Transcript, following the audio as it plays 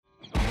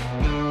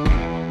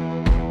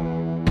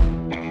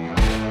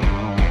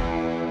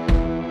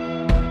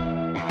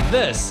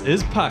This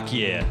is Puck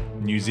Year,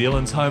 New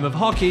Zealand's home of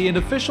hockey and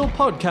official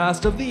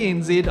podcast of the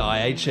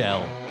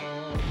NZIHL.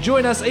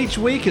 Join us each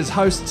week as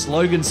hosts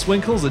Logan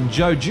Swinkles and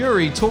Joe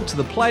Jury talk to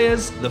the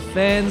players, the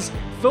fans,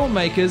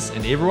 filmmakers,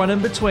 and everyone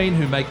in between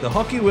who make the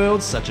hockey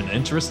world such an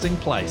interesting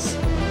place.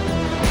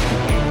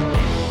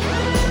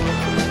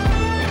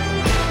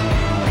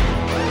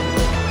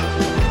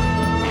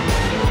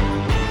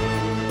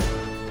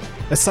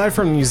 Aside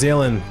from New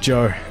Zealand,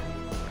 Joe,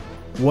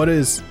 what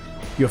is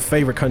your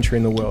favorite country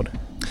in the world?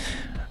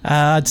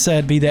 I'd say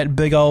it'd be that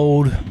big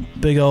old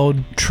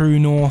true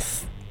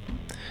north,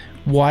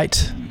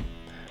 white,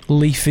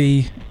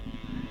 leafy,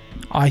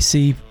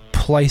 icy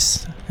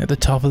place at the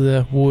top of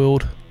the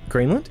world.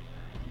 Greenland?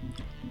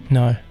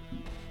 No.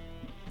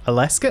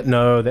 Alaska?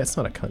 No, that's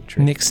not a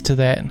country. Next to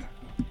that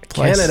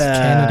place.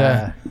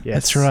 Canada. Yes.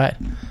 That's right.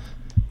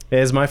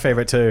 It's my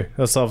favorite too.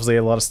 There's obviously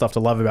a lot of stuff to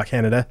love about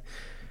Canada.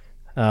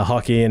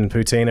 Hockey and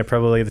poutine are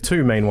probably the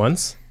two main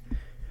ones.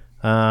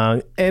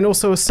 And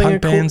also a singer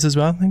punk bands as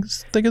well. I think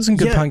there's some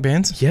good punk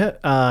bands.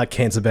 Yeah.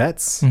 Cancer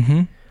Bats.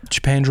 Mm-hmm.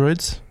 Japan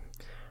Droids.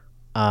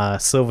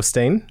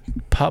 Silverstein.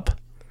 Pup.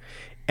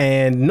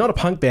 And not a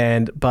punk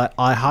band, but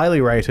I highly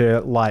rate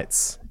her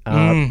Lights.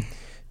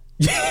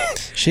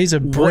 She's a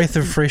breath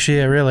of fresh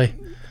air, really.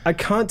 I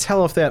can't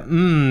tell if that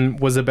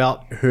was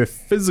about her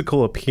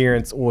physical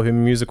appearance or her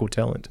musical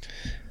talent.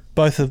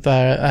 Both of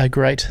are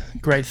great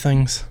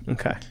things.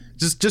 Okay.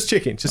 Just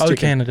checking.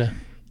 Canada.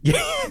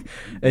 Yeah,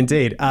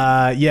 indeed.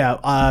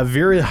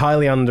 Very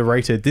highly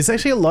underrated. There's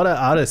actually a lot of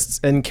artists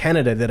in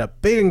Canada that are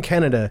big in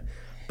Canada,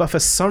 but for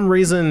some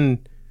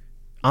reason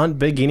aren't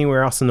big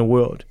anywhere else in the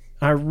world.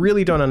 I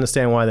really don't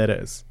understand why that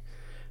is.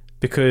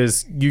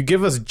 Because you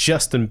give us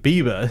Justin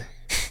Bieber,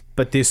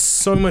 but there's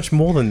so much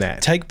more than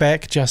that. Take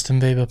back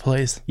Justin Bieber,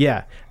 please.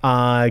 Yeah.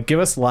 Give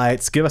us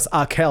Lights. Give us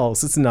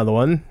Arkells. It's another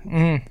one.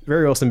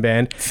 Very awesome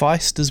band.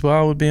 Feist as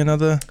well would be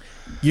another.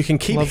 You can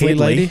keep lovely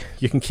Headley. lady.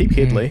 You can keep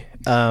Headley.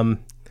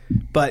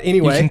 But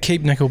anyway, you can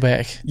keep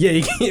Nickelback.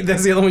 Yeah,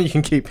 that's the other one you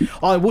can keep.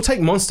 Oh, we'll take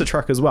Monster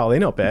Truck as well.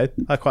 They're not bad.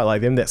 I quite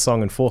like them. That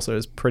song Enforcer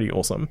is pretty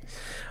awesome.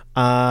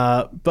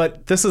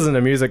 But this isn't a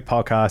music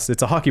podcast.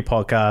 It's a hockey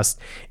podcast.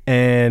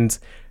 And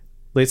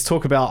let's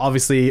talk about,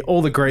 obviously,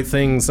 all the great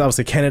things.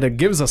 Obviously, Canada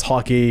gives us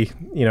hockey,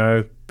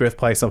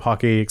 birthplace of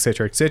hockey,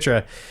 etc.,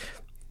 etc.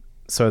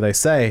 So they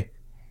say.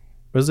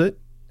 Was it?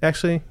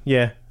 Actually,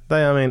 yeah.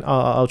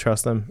 I'll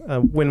trust them.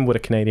 When would a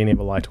Canadian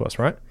ever lie to us,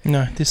 right?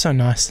 No, they're so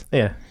nice.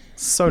 Yeah,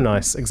 so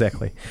nice,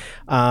 exactly.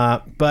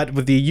 But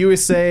with the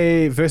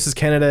USA versus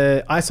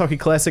Canada Ice Hockey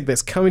Classic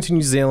that's coming to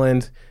New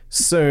Zealand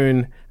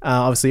soon,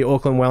 obviously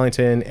Auckland,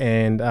 Wellington,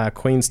 and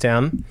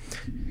Queenstown.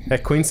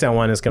 That Queenstown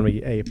one is going to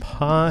be a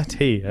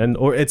party,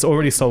 or it's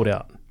already sold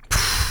out.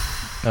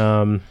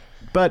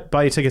 But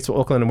buy your tickets for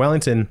Auckland and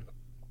Wellington.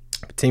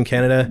 Team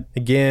Canada,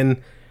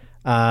 again.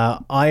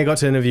 I got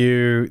to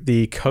interview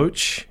the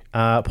coach,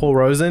 Paul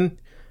Rosen.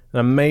 An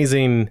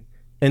amazing,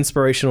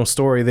 inspirational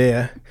story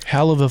there.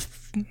 Hell of a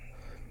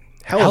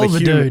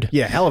human. dude.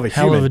 Yeah, hell of a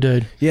human. Hell of a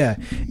dude. Yeah.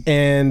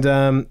 And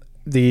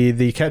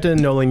the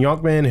captain, Nolan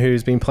Yonkman,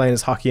 who's been playing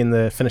his hockey in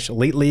the Finnish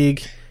Elite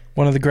League.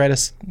 One of the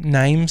greatest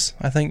names,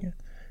 I think,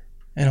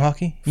 in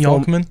hockey.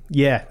 Yonkman.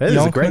 Yeah, that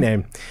is a great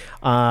name.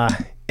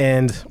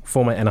 And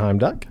former Anaheim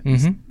Duck.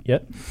 Mm-hmm.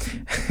 Yep.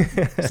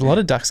 There's a lot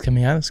of Ducks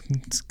coming out.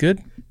 It's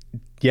good.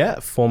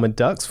 Yeah, former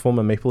Ducks,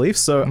 former Maple Leafs.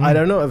 So I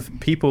don't know if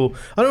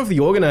the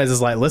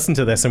organizers listen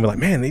to this and be like,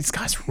 man, these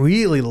guys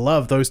really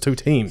love those two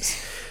teams.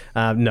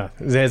 No,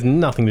 it has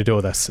nothing to do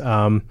with this.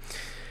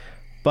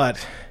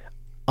 But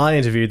I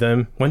interviewed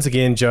them. Once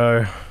again,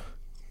 Joe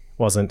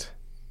wasn't,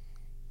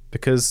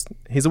 because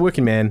he's a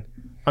working man.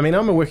 I mean,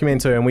 I'm a working man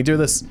too, and we do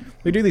these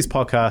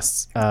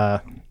podcasts,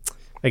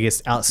 I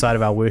guess, outside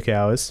of our work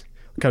hours.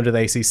 We come to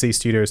the ACC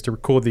studios to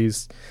record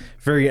these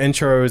very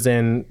intros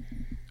and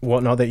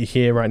whatnot that you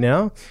hear right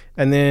now,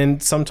 and then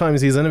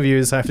sometimes these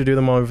interviews I have to do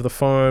them over the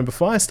phone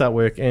before I start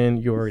work,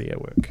 and you're already at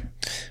work.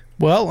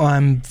 Well,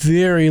 I'm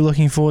very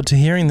looking forward to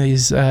hearing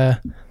this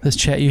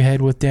chat you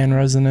had with Dan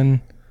Rosen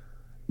and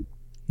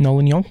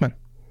Nolan Yonkman.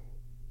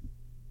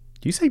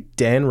 Do you say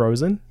Dan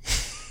Rosen?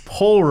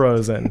 Paul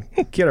Rosen.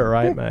 Get it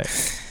right,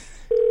 mate.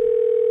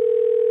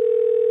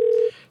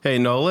 Hey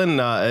Nolan,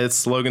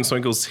 it's Logan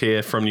Swinkles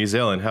here from New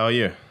Zealand. How are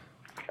you?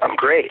 I'm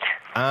great.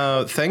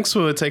 Thanks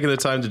for taking the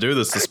time to do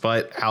this,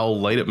 despite how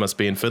late it must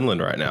be in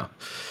Finland right now.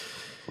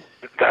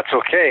 That's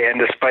okay, and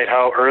despite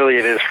how early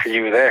it is for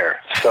you there.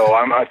 So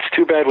it's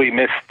too bad we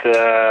missed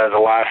the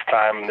last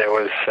time. There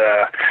was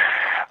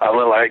a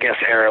little, I guess,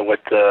 error with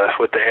the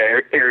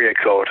area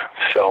code.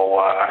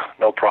 So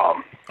no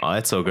problem. Oh,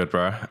 it's all good,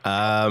 bro.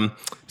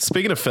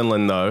 Speaking of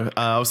Finland, though,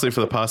 obviously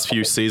for the past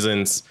few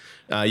seasons,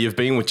 you've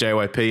been with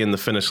JYP in the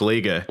Finnish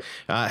Liga.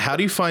 How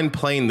do you find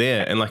playing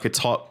there in a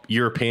top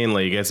European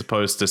league as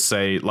opposed to,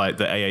 say,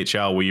 the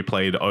AHL where you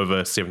played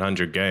over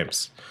 700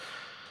 games?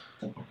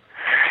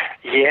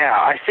 Yeah,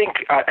 I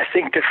think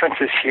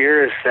differences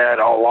here is that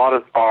a lot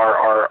of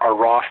our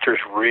rosters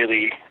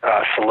really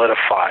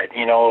solidified.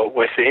 You know,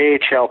 with the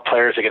AHL,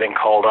 players are getting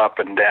called up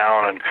and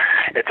down, and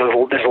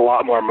there's a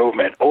lot more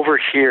movement. Over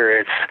here,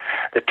 it's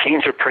the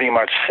teams are pretty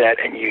much set,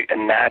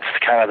 and that's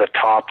kind of the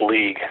top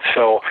league.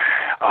 So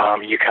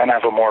you kind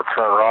of have a more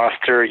current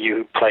roster.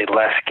 You play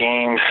less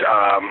games.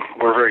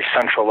 We're very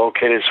central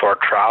located, so our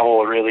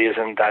travel really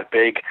isn't that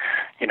big.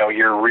 You know,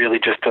 you're really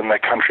just in the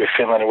country of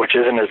Finland, which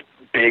isn't as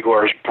big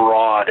or as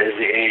broad as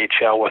the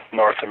AHL with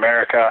North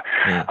America.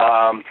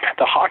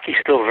 The hockey's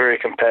still very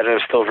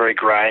competitive, still very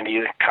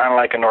grindy, kind of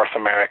like a North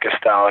America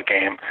style of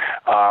game.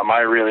 I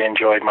really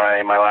enjoyed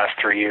my last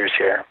 3 years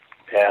here.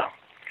 Yeah.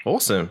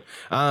 Awesome.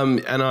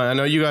 And I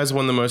know you guys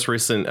won the most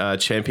recent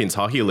Champions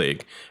Hockey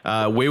League.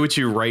 Where would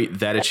you rate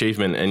that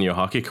achievement in your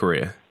hockey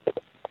career?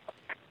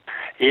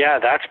 Yeah,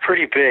 that's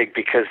pretty big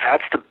because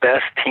that's the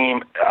best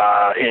team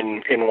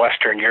in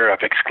Western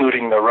Europe,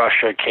 excluding the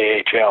Russia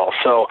KHL.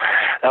 So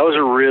that was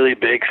a really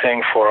big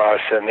thing for us,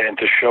 and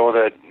to show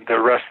that the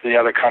rest of the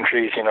other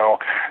countries, you know,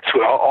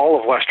 so all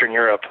of Western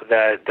Europe,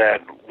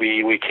 that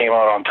we came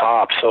out on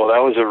top. So that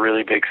was a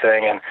really big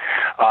thing, and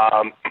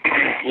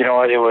you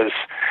know, it was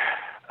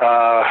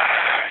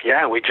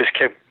we just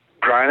kept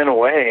grinding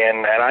away,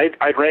 and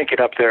I'd rank it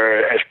up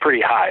there as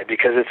pretty high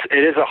because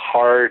it is a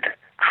hard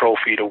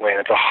trophy to win.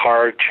 It's a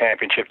hard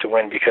championship to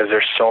win because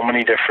there's so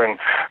many different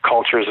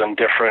cultures and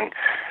different,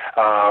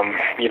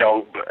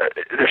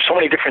 there's so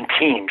many different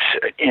teams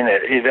in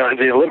it. You know,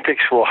 the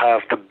Olympics will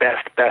have the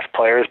best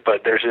players,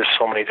 but there's just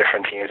so many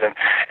different teams, and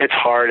it's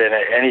hard. And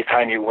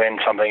anytime you win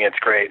something, it's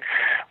great.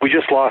 We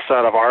just lost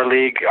out of our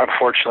league.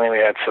 Unfortunately, we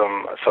had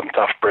some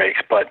tough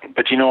breaks, but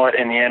you know what?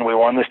 In the end, we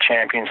won this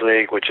Champions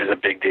League, which is a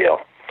big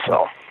deal.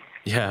 So.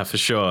 Yeah, for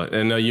sure.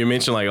 And you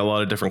mentioned like a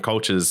lot of different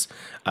cultures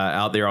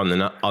out there on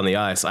the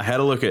ice. I had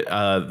a look at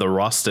the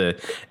roster,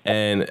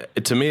 and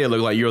to me, it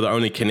looked like you're the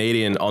only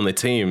Canadian on the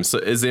team. So,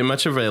 is there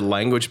much of a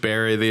language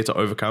barrier there to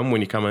overcome when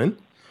you come in?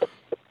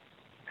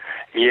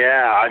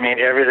 Yeah, I mean,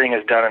 everything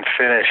is done in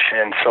Finnish,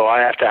 and so I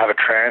have to have a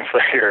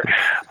translator.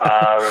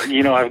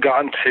 I've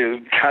gotten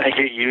to kind of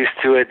get used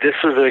to it. This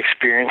was an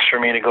experience for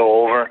me to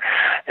go over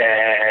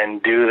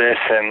and do this,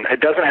 and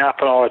it doesn't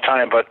happen all the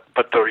time, but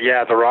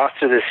the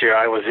roster this year,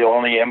 I was the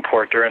only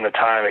import during the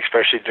time,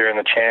 especially during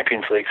the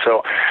Champions League.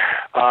 So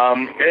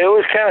it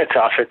was kind of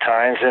tough at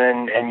times,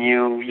 and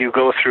you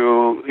go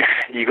through,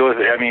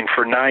 I mean,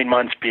 for 9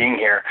 months being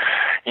here,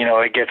 you know,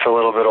 it gets a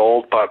little bit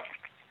old, but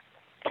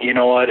you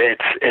know what?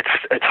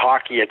 It's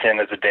hockey at the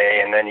end of the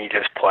day, and then you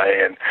just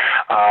play. And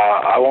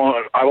I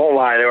won't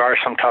lie. There are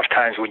some tough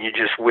times when you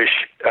just wish,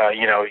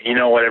 you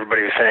know what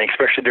everybody was saying,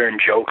 especially during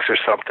jokes or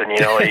something. You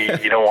know,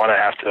 you don't want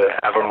to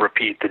have them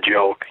repeat the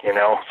joke. You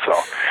know, so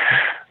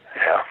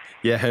yeah.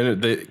 Yeah,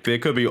 and there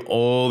could be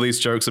all these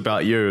jokes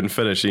about you in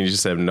Finnish, and you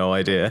just have no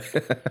idea.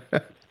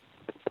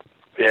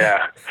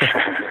 Yeah,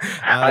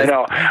 I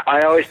know.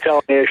 I always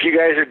tell them, if you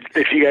guys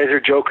are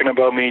joking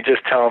about me,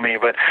 just tell me.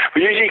 But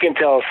usually you can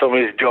tell if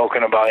somebody's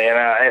joking about you,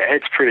 and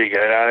it's pretty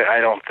good. I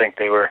don't think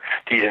they were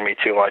teasing me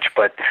too much,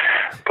 but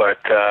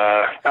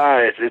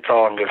it's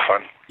all in good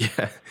fun.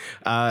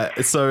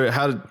 Yeah.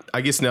 So I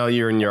guess now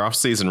you're in your off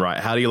season, right?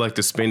 How do you like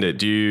to spend it?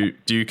 Do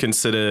you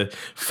consider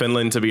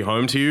Finland to be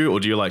home to you, or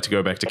do you like to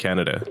go back to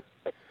Canada?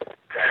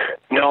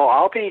 No,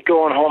 I'll be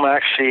going home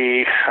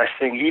actually, I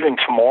think even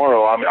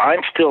tomorrow.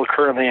 I'm still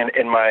currently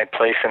in my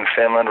place in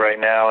Finland right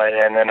now,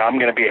 and then I'm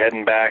going to be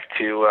heading back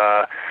to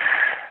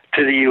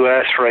the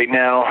U.S. right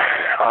now.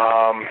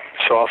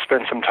 So I'll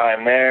spend some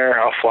time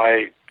there. I'll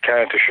fly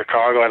kind of to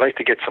Chicago. I'd like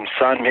to get some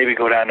sun, maybe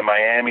go down to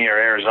Miami or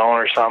Arizona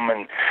or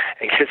something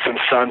and get some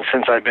sun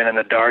since I've been in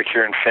the dark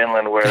here in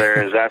Finland where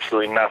there is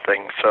absolutely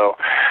nothing. So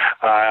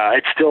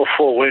it's still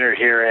full winter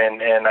here,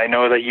 and I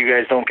know that you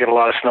guys don't get a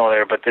lot of snow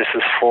there, but this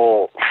is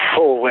full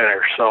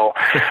winter. So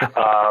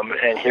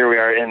and here we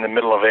are in the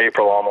middle of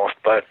April almost,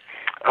 but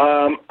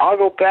I'll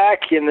go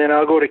back, and then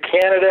I'll go to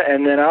Canada,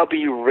 and then I'll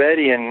be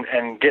ready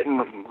and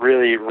getting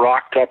really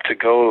rocked up to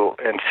go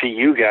and see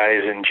you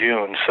guys in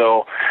June.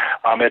 So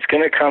it's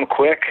going to come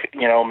quick.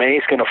 You know,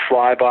 May's going to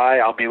fly by.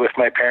 I'll be with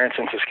my parents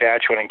in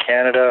Saskatchewan in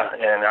Canada,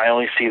 and I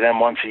only see them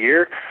once a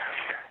year.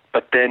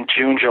 But then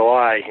June,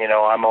 July, you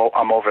know, I'm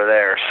over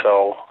there.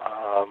 So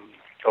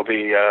I'll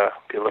be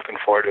looking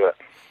forward to it.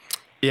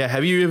 Yeah.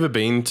 Have you ever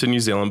been to New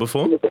Zealand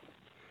before?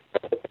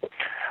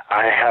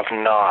 I have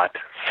not.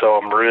 So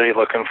I'm really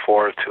looking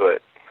forward to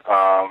it.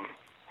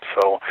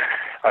 So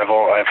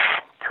I've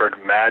heard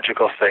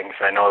magical things.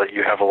 I know that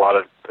you have a lot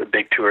of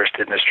big tourist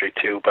industry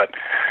too, but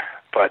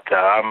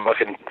I'm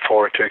looking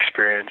forward to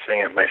experiencing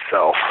it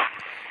myself.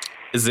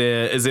 Is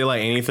there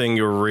like anything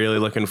you're really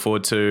looking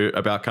forward to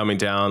about coming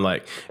down?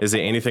 Like, is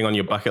there anything on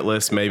your bucket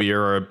list? Maybe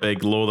you're a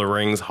big Lord of the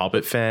Rings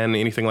Hobbit fan,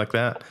 anything like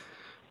that?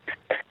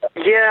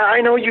 Yeah,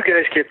 I know you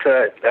guys get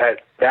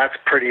that's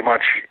pretty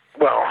much,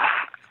 well,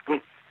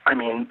 I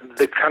mean,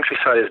 the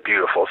countryside is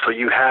beautiful, so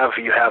you have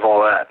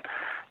all that.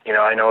 You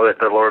know, I know that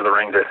the Lord of the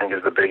Rings, I think,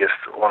 is the biggest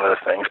one of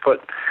the things.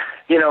 But,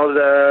 you know,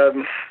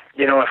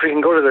 if we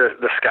can go to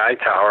the Sky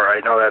Tower, I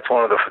know that's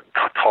one of the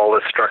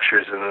tallest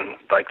structures in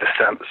like the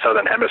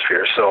southern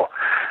hemisphere. So,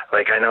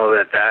 like, I know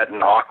that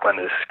in Auckland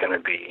is going to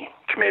be.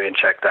 Can maybe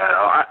check that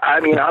out. I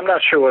mean, I'm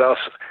not sure what else.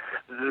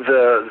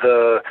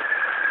 The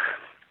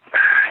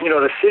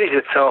cities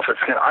itself.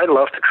 I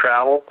love to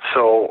travel,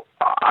 so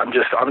I'm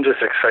just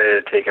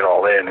excited to take it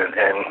all in.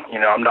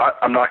 And I'm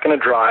not going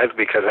to drive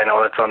because I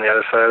know that's on the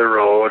other side of the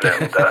road.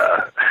 And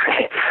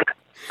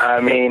I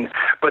mean,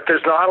 but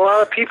there's not a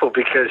lot of people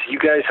because you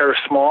guys are a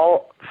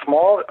small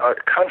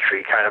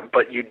country kind of,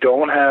 but you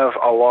don't have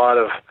a lot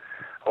of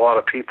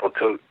people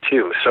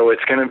too. So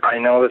it's gonna. I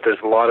know that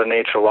there's a lot of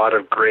nature, a lot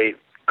of great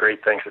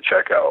things to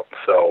check out.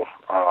 So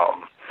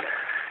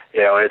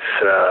it's.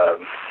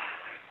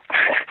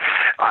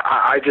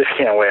 I just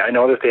can't wait. I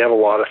know that they have a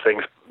lot of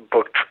things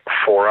booked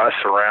for us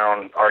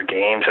around our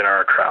games and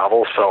our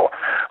travel. So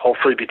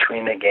hopefully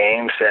between the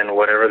games and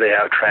whatever they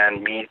have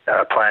planned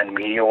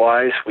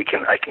media-wise,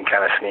 I can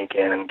kind of sneak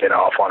in and get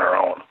off on our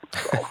own.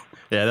 So.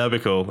 Yeah, that'd be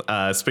cool.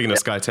 Speaking of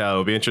Sky Tower,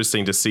 it'll be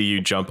interesting to see you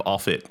jump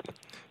off it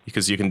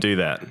because you can do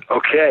that.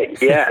 Okay,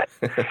 yeah.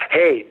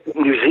 Hey,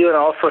 New Zealand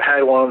also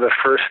had one of the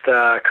first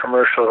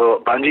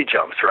commercial bungee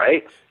jumps,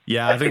 right?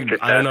 Yeah, I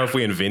don't know if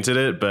we invented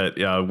it, but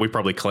we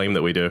probably claim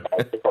that we do.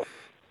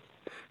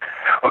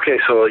 Okay,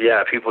 so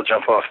yeah, people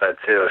jump off that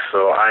too.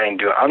 So I'm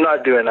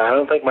not doing that. I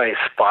don't think my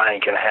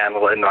spine can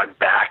handle it and my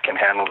back can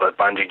handle the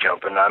bungee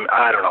jump. And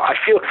I don't know. I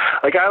feel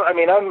like I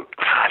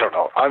don't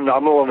know. I'm a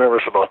little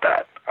nervous about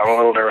that. I'm a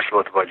little nervous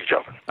about the bungee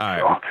jumping. All right.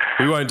 So.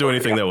 We won't do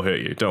anything that will hurt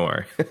you. Don't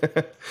worry.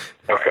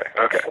 Okay.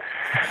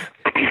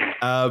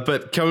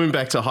 But coming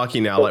back to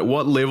hockey now, like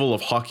what level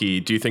of hockey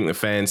do you think the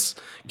fans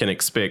can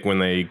expect when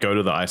they go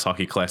to the Ice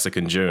Hockey Classic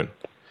in June?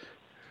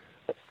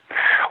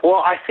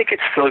 Well, I think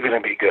it's still going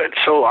to be good.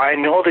 So I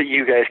know that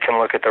you guys can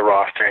look at the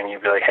roster and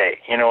you'd be like, hey,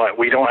 you know what?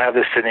 We don't have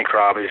the Sidney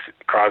Crosbys,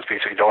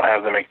 we don't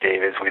have the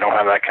McDavids, we don't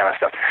have that kind of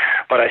stuff.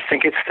 But I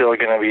think it's still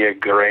going to be a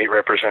great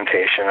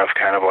representation of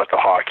kind of what the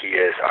hockey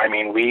is. I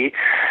mean, we're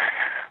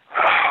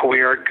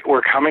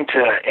coming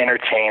to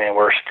entertain, and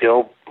we're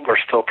still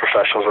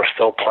professionals. We're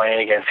still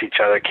playing against each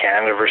other,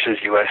 Canada versus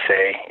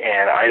USA.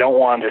 And I don't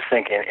want to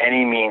think in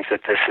any means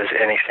that this is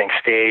anything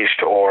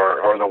staged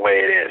or the way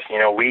it is.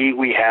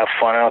 We have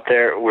fun out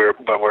there.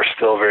 But we're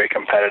still very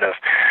competitive.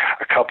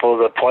 A couple of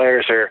the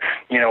players are,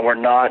 we're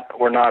not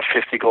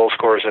 50 goal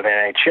scorers in the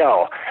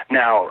NHL.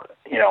 Now,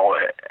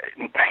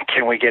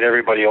 can we get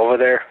everybody over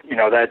there?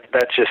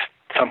 That's just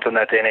something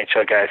that the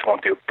NHL guys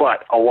won't do.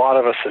 But a lot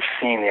of us have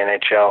seen the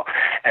NHL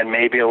and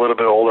maybe a little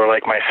bit older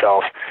like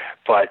myself.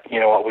 But you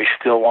know what? We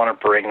still want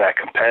to bring that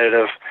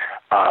competitive,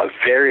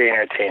 very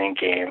entertaining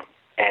game.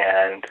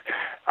 And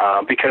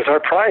because our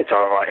pride's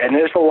on the line. And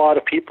there's a lot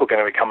of people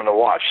going to be coming to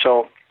watch.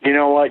 So you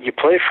know what? You're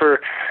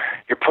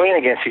playing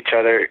against each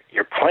other.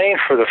 You're playing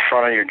for the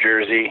front of your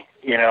jersey,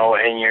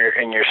 and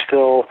you're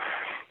still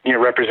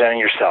representing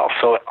yourself.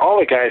 So all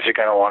the guys are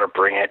going to want to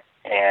bring it.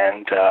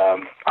 And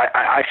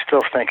I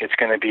still think it's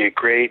going to be a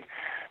great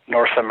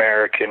North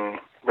American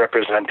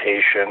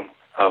representation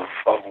of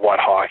what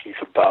hockey's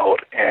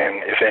about.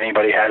 And if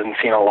anybody hasn't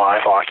seen a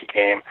live hockey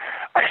game,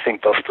 I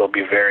think they'll still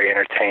be very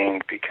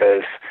entertained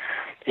because,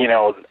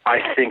 I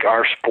think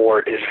our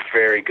sport is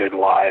very good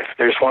live.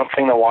 There's one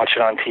thing to watch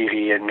it on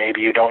TV, and maybe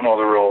you don't know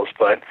the rules,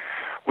 but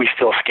we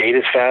still skate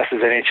as fast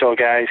as NHL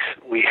guys.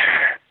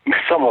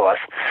 Some of us,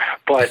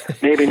 but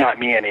maybe not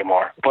me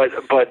anymore. But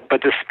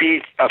the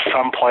speed of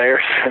some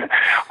players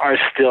are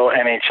still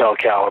NHL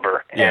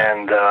caliber, yeah.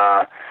 And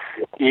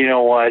you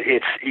know what?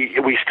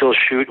 We still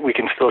shoot. We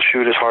can still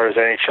shoot as hard as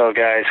NHL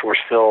guys. We're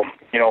still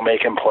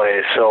making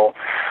plays. So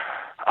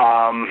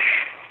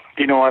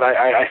you know what?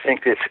 I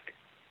think that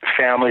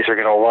families are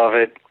going to love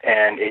it,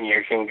 and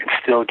you can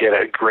still get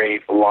a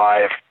great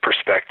live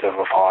perspective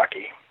of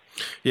hockey.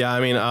 Yeah, I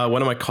mean,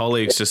 one of my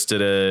colleagues just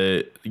did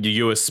a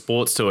US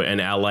sports tour in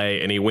LA,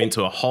 and he went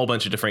to a whole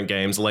bunch of different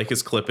games,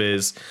 Lakers,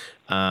 Clippers,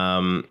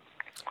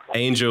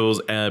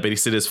 Angels, but he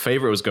said his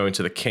favorite was going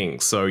to the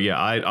Kings. So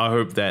yeah, I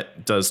hope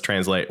that does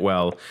translate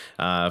well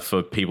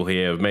for people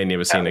here who may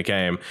never seen a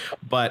game.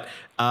 But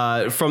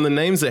from the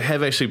names that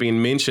have actually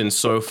been mentioned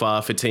so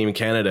far for Team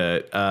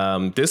Canada,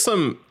 there's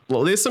some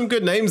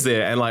good names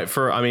there. And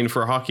for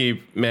a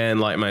hockey man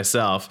like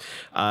myself,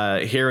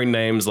 hearing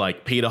names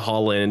like Peter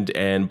Holland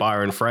and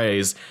Byron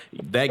Froese,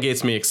 that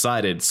gets me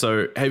excited.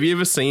 So have you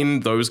ever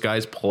seen those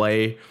guys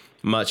play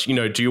much?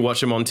 Do you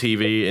watch them on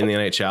TV in the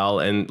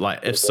NHL? And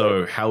if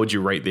so, how would you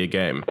rate their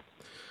game?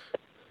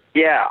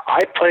 Yeah,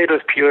 I played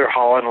with Peter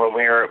Holland when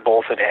we were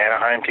both at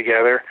Anaheim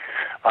together.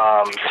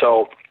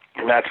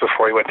 And that's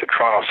before he went to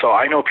Toronto. So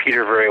I know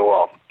Peter very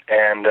well.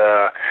 And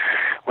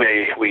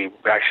we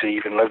actually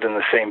even lived in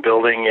the same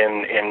building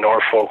in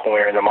Norfolk when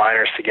we were in the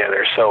minors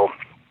together. So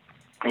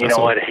you know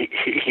what?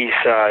 He's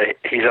a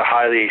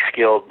highly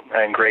skilled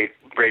and great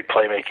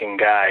playmaking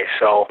guy.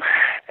 So,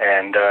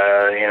 and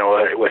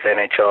with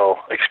NHL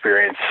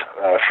experience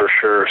for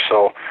sure.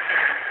 So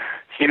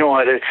you know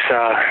what? It's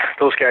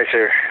those guys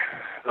are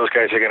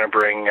going to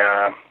bring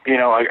a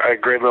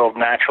great little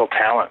natural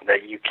talent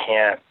that you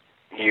can't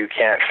you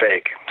can't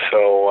fake.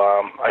 So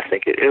I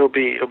think it'll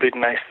be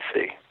nice to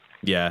see.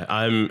 Yeah,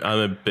 I'm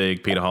a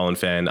big Peter Holland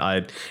fan.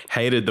 I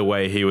hated the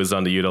way he was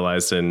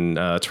underutilized in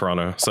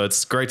Toronto, so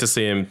it's great to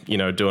see him,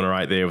 doing all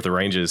right there with the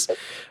Rangers.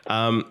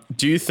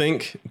 Do you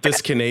think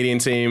this Canadian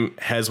team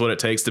has what it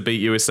takes to beat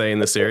USA in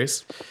the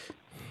series?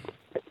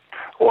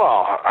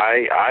 Well,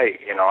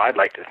 I'd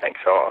like to think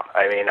so.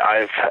 I mean,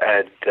 I've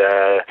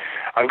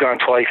gone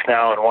twice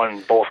now and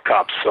won both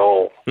cups,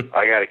 so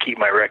I got to keep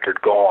my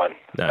record going.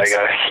 Nice. I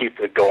got to keep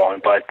it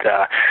going. But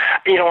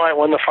you know what?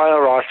 When the final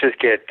rosters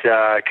get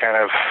kind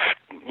of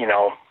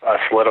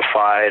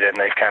solidified and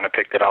they've kind of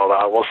picked it all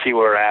out, we'll see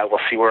where we're at.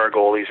 We'll see where our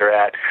goalies are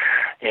at.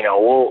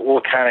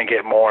 We'll kind of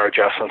get more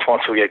adjustments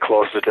once we get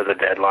closer to the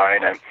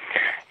deadline. And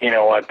you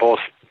know what? Both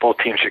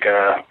teams are going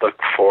to look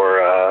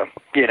for,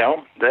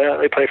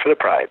 they play for the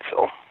pride.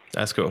 So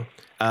that's cool.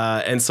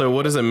 And so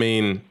what does it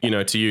mean,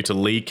 to you to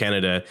lead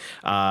Canada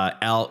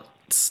out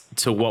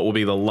to what will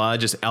be the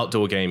largest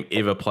outdoor game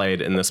ever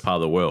played in this part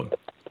of the world?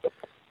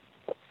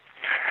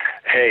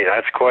 Hey,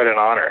 that's quite an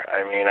honor.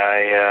 I mean,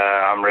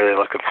 I'm really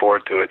looking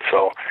forward to it.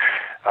 So,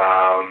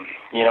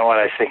 you know what?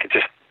 I think it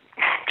just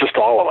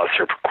all of us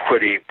are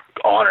pretty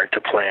honored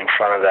to play in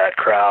front of that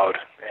crowd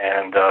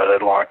and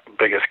the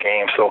biggest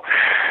game. So,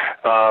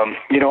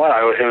 you know what?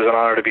 It was an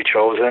honor to be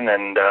chosen,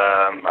 and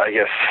I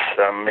guess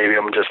maybe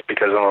I'm just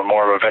because I'm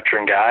more of a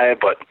veteran guy.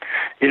 But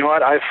you know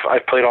what?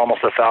 I've played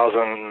almost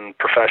 1,000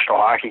 professional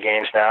hockey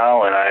games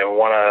now, and I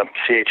won a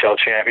CHL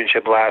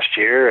championship last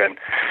year, and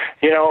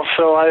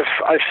so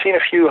I've seen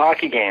a few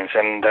hockey games,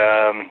 and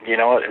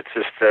it's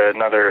just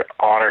another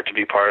honor to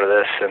be part of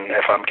this. And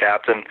if I'm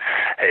captain,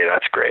 hey,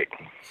 that's great.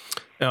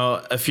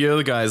 Now, a few of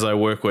the guys I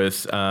work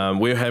with,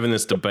 we're having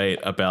this debate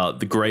about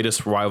the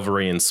greatest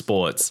rivalry in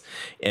sports.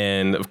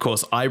 And of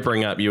course, I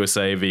bring up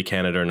USA v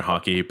Canada in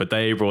hockey, but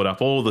they brought up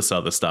all this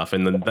other stuff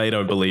and then they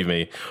don't believe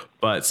me.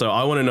 But so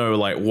I want to know,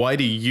 why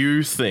do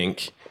you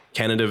think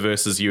Canada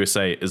versus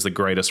USA is the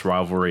greatest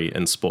rivalry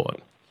in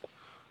sport?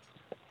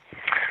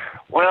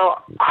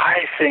 Well,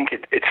 I think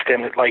it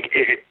stems like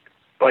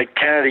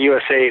Canada,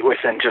 USA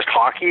within just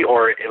hockey,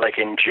 or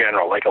in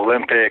general, like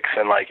Olympics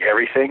and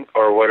everything,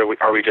 or what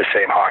are we just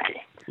saying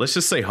hockey? Let's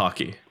just say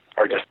hockey.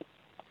 Or just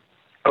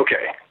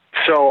okay.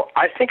 So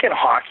I think in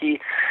hockey,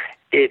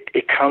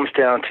 it comes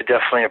down to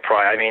definitely a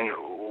pride. I mean,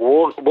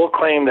 we'll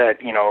claim that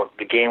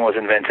the game was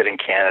invented in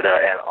Canada,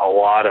 and a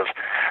lot of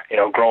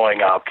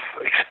growing up,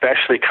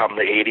 especially come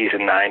the 80s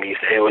and 90s,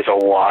 it was a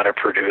lot of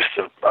produced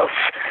of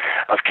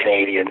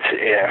Canadians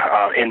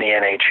in the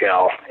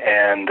NHL,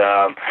 and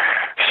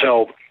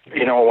so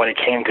when it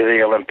came to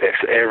the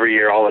Olympics, every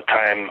year, all the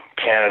time,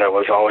 Canada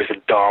was always a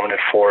dominant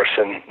force,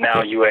 and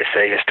now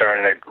USA is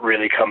starting to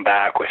really come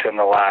back within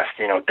the last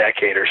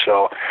decade or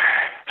so.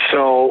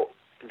 So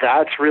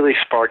that's really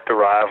sparked the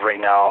rivalry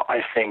now,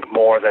 I think,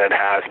 more than it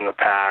has in the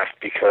past,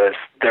 because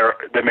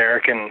the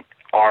American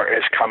art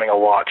is coming a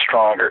lot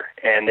stronger,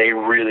 and they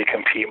really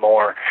compete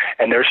more,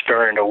 and they're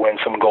starting to win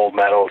some gold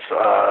medals,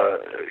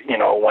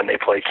 when they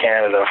play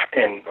Canada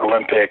in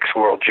Olympics,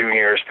 World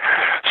Juniors.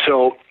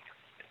 So,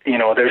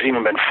 there's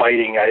even been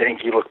fighting. I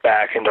think you look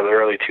back into the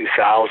early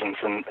 2000s,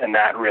 and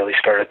that really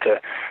started to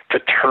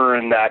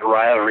turn that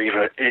rivalry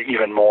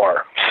even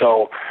more.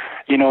 So,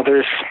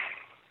 there's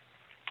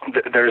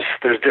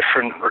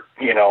different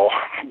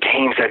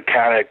games that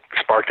kind of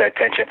spark that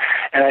tension,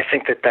 and I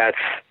think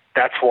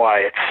that's why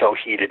it's so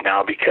heated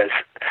now, because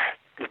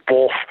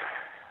both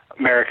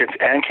Americans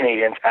and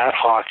Canadians at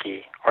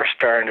hockey are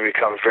starting to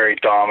become very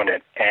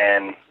dominant,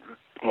 and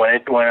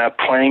when a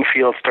playing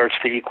field starts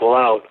to equal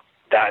out,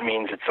 that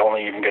means it's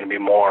only even going to be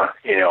more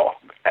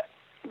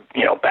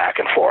back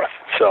and forth.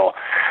 So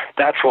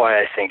that's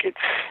why I think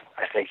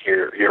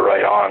you're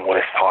right on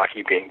with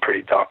hockey being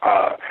pretty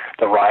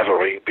the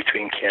rivalry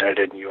between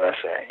Canada and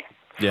USA.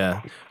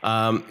 Yeah.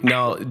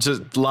 Now,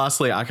 just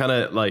lastly, I kind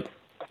of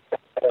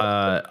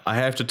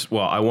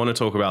I want to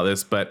talk about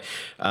this, but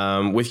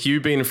with you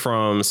being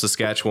from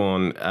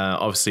Saskatchewan,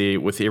 obviously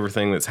with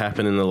everything that's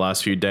happened in the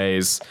last few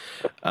days,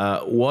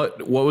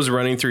 what was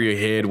running through your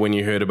head when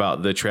you heard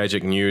about the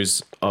tragic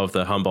news of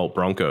the Humboldt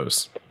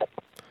Broncos?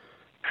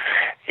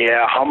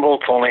 Yeah,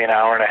 Humboldt's only an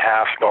hour and a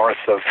half north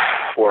of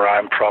where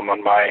I'm from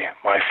on my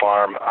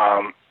farm.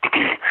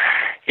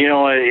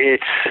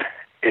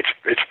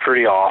 It's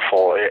pretty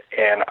awful,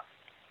 and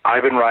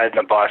I've been riding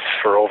the bus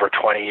for over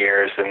 20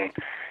 years, and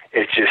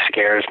it just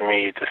scares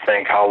me to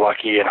think how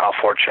lucky and how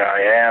fortunate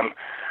I am,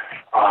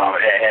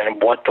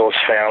 and what those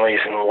families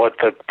and what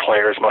the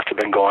players must have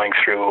been going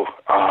through,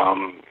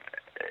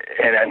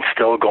 and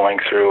still going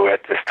through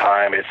at this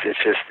time. It's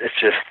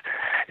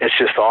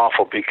just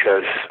awful,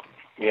 because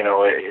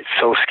it's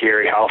so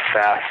scary how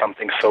fast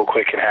something so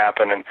quick can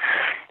happen. And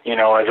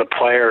as a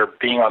player,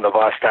 being on the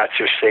bus, that's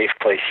your safe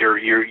place.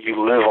 You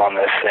live on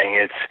this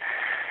thing.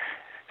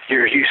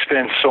 You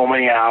spend so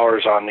many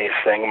hours on these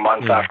things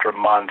month after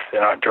month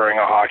during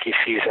a hockey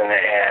season,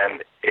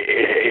 and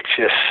it's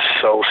just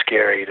so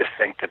scary to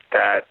think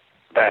that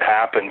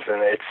happens,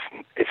 and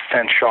it's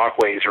sent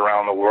shockwaves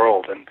around the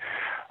world. And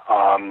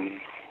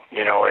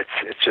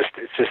it's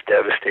just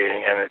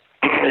devastating, and it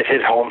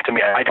hit home to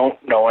me. I don't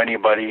know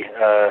anybody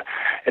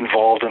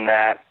involved in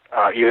that,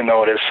 even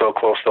though it is so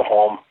close to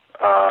home.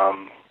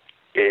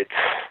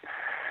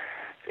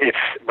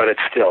 But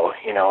it's still,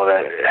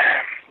 that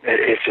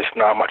it's just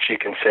not much you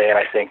can say. And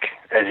I think,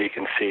 as you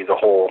can see, the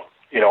whole,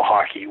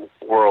 hockey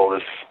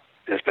world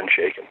has been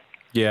shaken.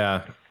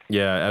 Yeah.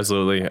 Yeah,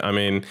 absolutely. I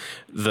mean,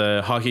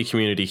 the hockey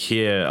community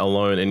here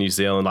alone in New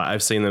Zealand,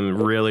 I've seen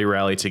them really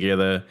rally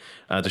together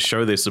to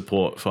show their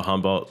support for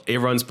Humboldt.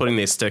 Everyone's putting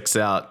their sticks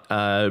out,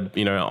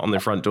 on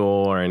their front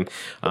door, and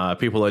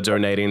people are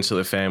donating to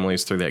their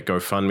families through that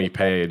GoFundMe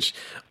page.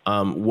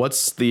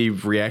 What's the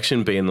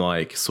reaction been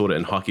like sort of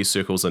in hockey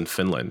circles in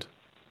Finland?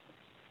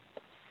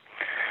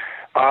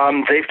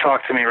 They've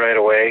talked to me right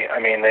away. I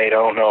mean, they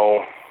don't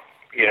know,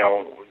 they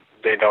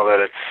know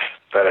that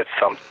it's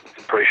something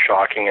pretty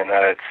shocking and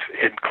that it's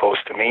hit close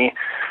to me.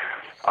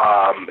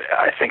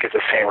 I think it's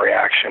the same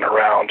reaction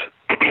around.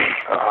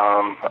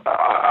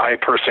 I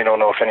personally don't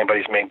know if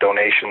anybody's made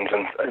donations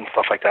and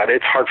stuff like that.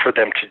 It's hard for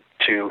them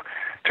to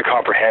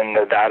comprehend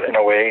that in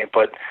a way,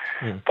 but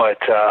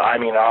I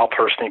mean, I'll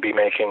personally be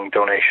making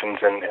donations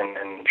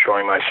and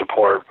showing my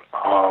support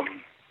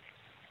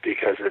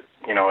because it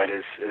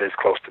is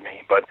close to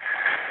me. But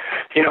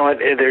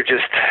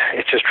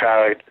it's just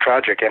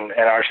tragic, and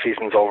our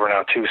season's over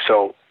now too.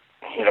 So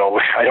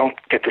I don't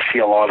get to see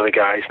a lot of the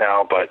guys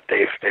now, but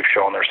they've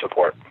shown their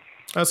support.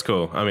 That's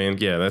cool. I mean,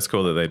 yeah, that's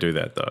cool that they do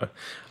that though.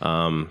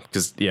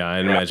 Because I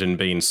imagine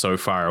being so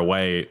far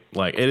away,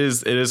 like it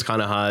is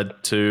kind of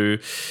hard to,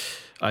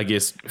 I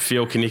guess,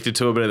 feel connected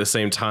to it, but at the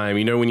same time,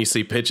 when you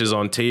see pictures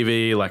on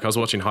TV, like I was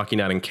watching Hockey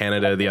Night in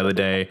Canada the other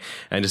day,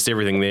 and just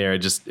everything there,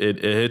 it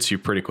hits you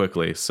pretty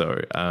quickly.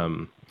 So,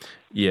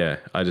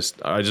 I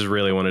just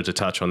really wanted to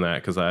touch on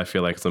that because I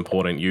feel like it's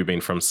important, you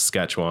being from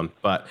Saskatchewan.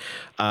 But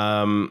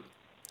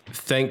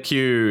thank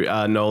you,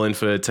 Nolan,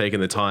 for taking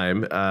the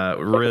time.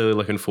 Really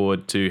looking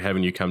forward to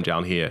having you come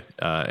down here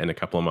in a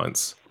couple of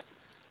months.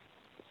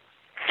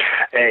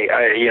 Hey,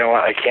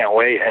 I can't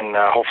wait, and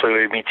hopefully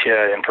we meet you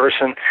in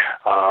person.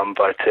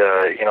 But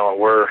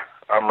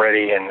I'm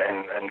ready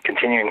and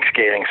continuing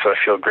skating, so I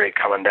feel great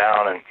coming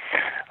down, and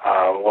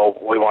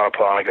we want to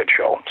put on a good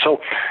show.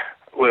 So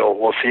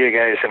we'll see you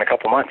guys in a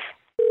couple months.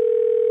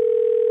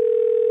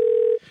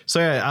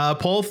 So,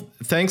 Paul,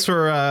 thanks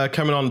for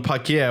coming on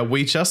Puck Yeah.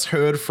 We just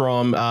heard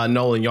from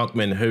Nolan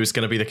Yonkman, who's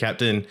going to be the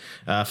captain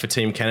for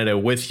Team Canada,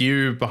 with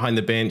you behind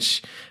the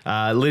bench,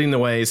 leading the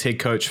way as head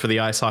coach for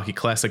the Ice Hockey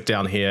Classic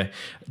down here.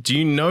 Do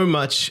you know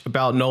much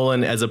about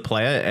Nolan as a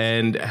player,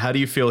 and how do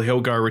you feel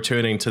he'll go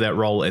returning to that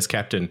role as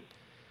captain?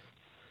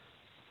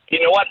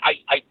 You know what?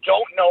 I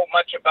don't know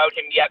much about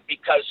him yet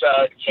because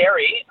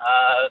Kerry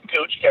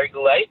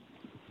Goulet,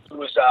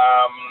 who's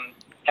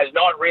has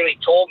not really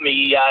told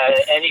me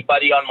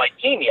anybody on my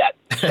team yet.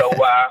 So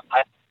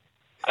I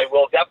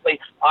will definitely.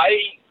 I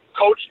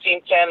coached Team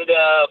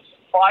Canada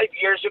 5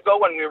 years ago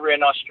when we were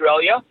in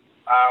Australia,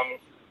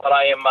 but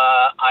I am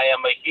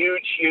a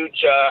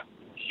huge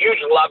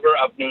lover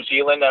of New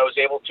Zealand. I was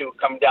able to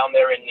come down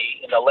there in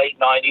the late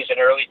 '90s and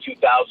early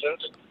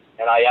 2000s,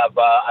 and I have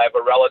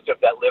a relative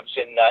that lives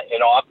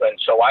in Auckland.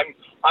 So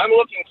I'm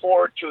looking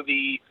forward to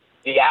the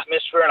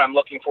atmosphere, and I'm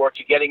looking forward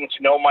to getting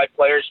to know my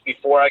players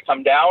before I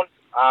come down.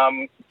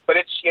 But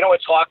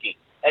it's hockey.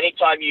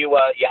 Anytime you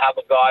have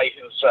a guy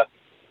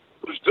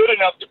who's good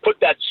enough to put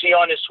that C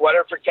on his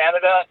sweater for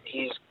Canada,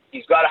 he's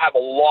got to have a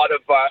lot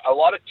of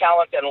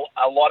talent and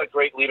a lot of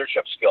great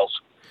leadership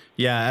skills.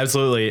 Yeah,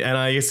 absolutely. And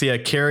I guess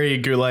Kerry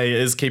Goulet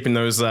is keeping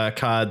those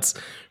cards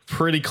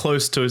pretty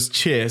close to his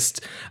chest.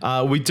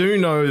 We do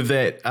know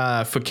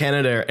that for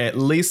Canada, at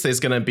least there's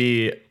going to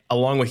be,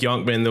 along with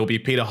Yonkman, there'll be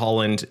Peter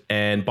Holland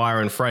and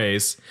Byron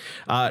Fraze.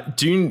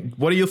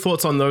 What are your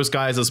thoughts on those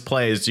guys as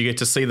players? Do you get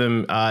to see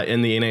them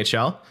in the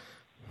NHL?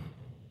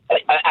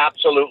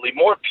 Absolutely.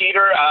 More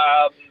Peter.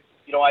 I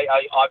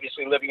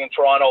obviously living in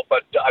Toronto,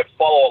 but I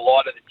follow a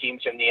lot of the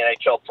teams in the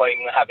NHL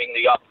having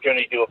the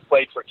opportunity to have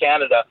played for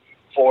Canada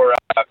for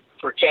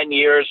 10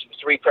 years,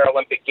 3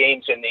 Paralympic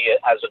games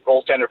as a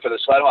goaltender for the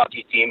sled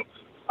hockey team.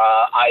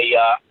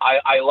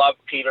 I love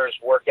Peter's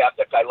work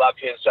ethic. I love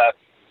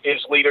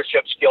his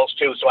leadership skills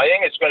too. So I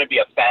think it's going to be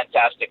a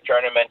fantastic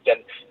tournament,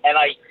 and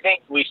I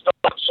think we still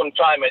have some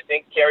time. I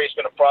think Kerry's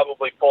going to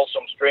probably pull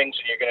some strings,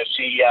 and you're going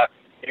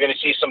to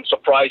see some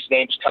surprise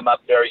names come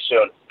up very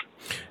soon.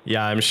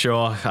 Yeah, I'm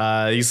sure.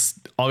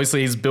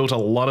 He's built a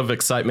lot of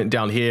excitement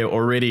down here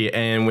already,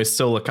 and we're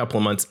still a couple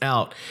of months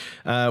out.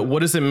 What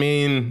does it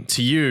mean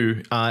to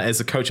you as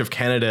a coach of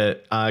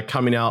Canada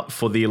coming out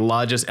for the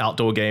largest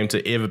outdoor game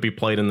to ever be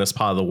played in this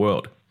part of the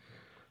world?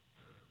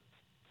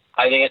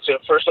 I think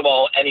first of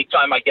all,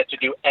 anytime I get to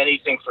do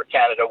anything for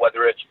Canada,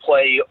 whether it's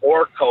play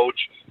or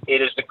coach,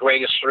 it is the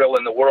greatest thrill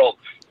in the world.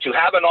 To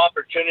have an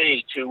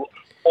opportunity to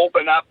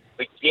open up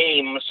the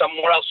game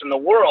somewhere else in the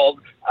world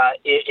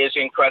is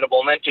incredible.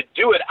 And then to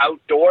do it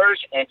outdoors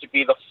and to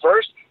be the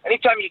first,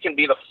 anytime you can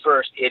be the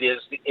first,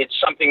 it's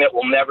something that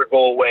will never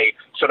go away.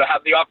 So to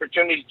have the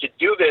opportunity to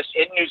do this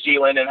in New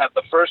Zealand and have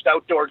the first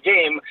outdoor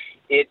game,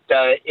 it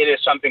is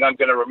something I'm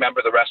going to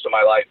remember the rest of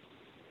my life.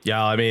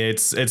 Yeah, I mean,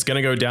 it's going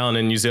to go down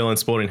in New Zealand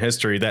sporting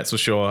history, that's for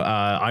sure.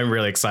 I'm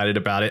really excited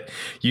about it.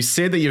 You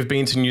said that you've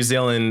been to New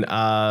Zealand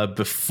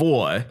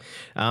before.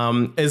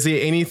 Is there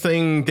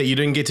anything that you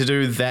didn't get to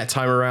do that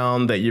time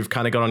around that you've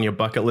kind of got on your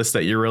bucket list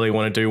that you really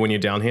want to do when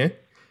you're down here?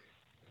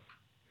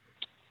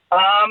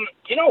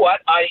 You know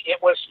what?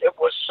 It was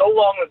so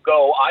long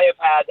ago. I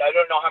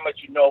don't know how much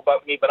you know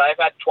about me, but I've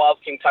had 12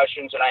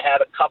 concussions, and I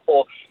had a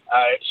couple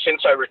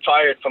since I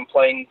retired from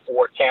playing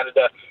for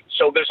Canada.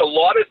 So there's a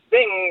lot of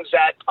things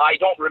that I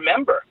don't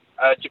remember,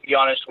 to be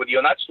honest with you.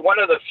 And that's one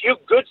of the few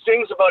good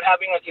things about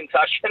having a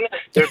concussion.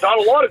 There's not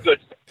a lot of good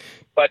things,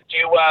 but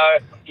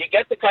you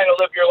get to kind of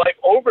live your life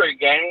over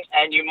again,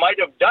 and you might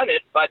have done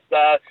it, but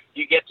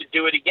you get to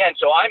do it again.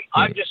 So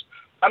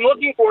I'm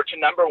looking forward to,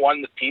 number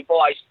one, the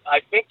people. I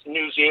think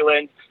New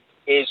Zealand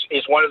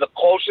is one of the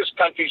closest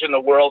countries in the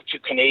world to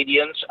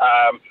Canadians.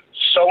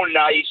 So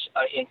nice,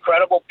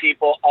 incredible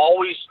people,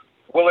 always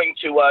willing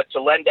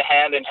to lend a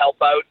hand and help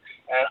out.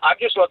 And I'm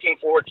just looking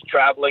forward to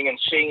traveling and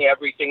seeing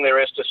everything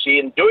there is to see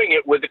and doing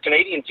it with the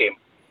Canadian team.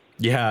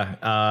 Yeah,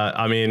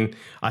 I mean,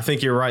 I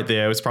think you're right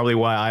there. It's probably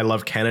why I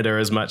love Canada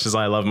as much as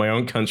I love my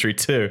own country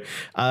too.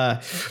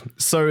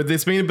 So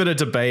there's been a bit of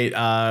debate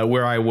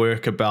where I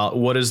work about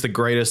what is the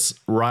greatest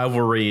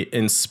rivalry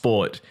in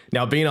sport.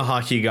 Now, being a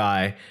hockey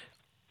guy,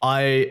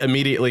 I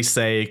immediately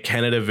say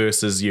Canada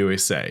versus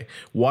USA.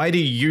 Why do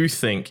you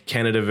think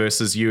Canada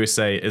versus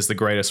USA is the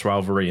greatest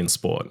rivalry in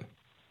sport?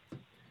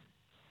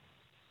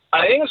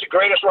 I think it's the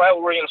greatest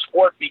rivalry in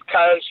sport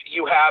because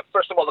you have,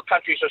 first of all, the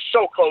countries are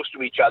so close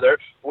to each other.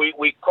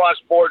 We cross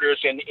borders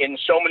in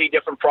so many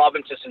different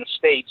provinces and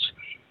states,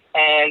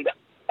 and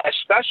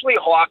especially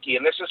hockey.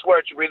 And this is where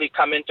it's really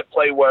come into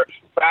play, where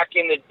back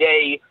in the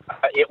day,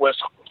 it was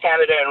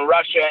Canada and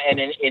Russia, and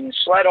in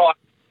sled hockey,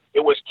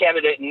 it was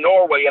Canada and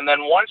Norway. And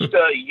then once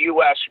the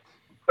U.S.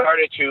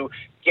 started to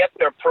get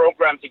their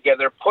program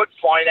together, put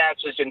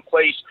finances in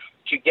place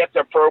to get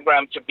their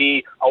program to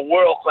be a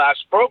world-class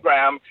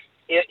program,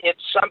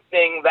 it's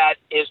something that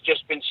has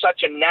just been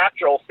such a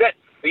natural fit.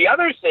 The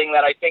other thing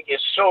that I think is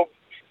so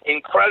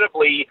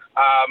incredibly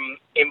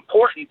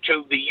important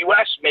to the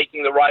U.S.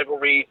 making the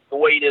rivalry the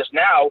way it is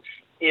now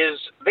is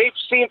they've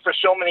seen for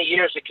so many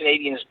years the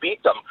Canadians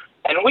beat them.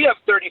 And we have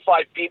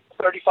 35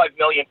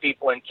 million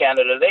people in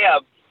Canada. They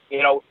have,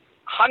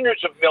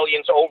 hundreds of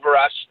millions over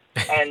us.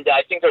 And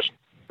I think there's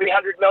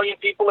 300 million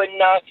people in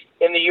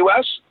the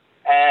U.S.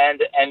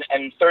 and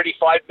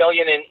 35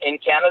 million in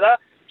Canada.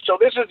 So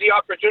this is the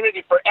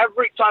opportunity for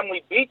every time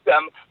we beat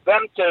them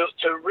to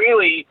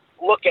really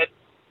look at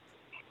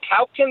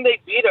how can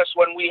they beat us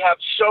when we have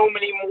so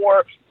many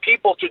more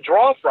people to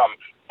draw from.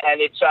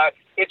 And it's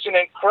an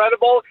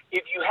incredible,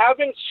 if you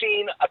haven't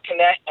seen a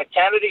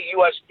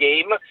Canada-U.S.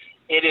 game,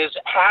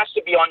 has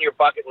to be on your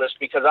bucket list,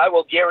 because I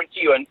will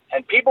guarantee you,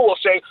 and people will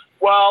say,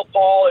 well,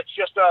 Paul, it's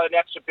just an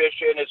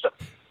exhibition.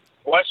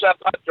 Once that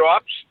puck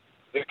drops,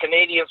 the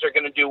Canadians are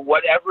going to do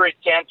whatever it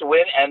can to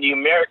win, and the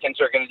Americans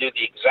are going to do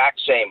the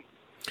exact same.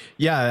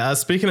 Yeah,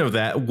 speaking of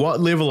that, what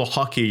level of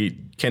hockey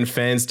can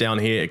fans down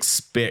here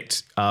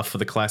expect for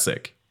the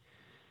Classic?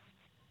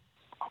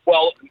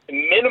 Well,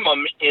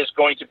 minimum is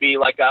going to be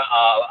like an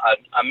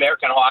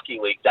American Hockey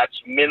League.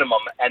 That's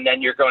minimum, and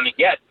then you're going to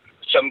get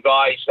some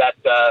guys that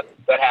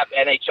have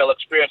NHL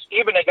experience.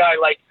 Even a guy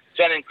like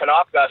Zenon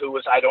Konopka, who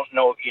was, I don't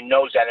know if you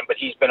know Zenon, but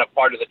he's been a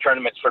part of the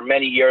tournaments for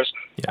many years.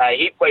 Yeah.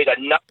 He played a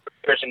number of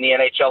years in the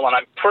NHL, and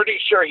I'm pretty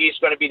sure he's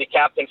going to be the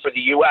captain for the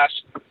U.S.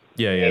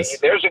 Yeah, he is.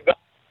 There's a guy.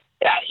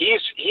 Yeah,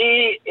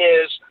 he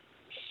is.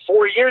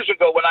 4 years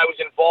ago when I was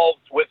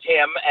involved with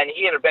him, and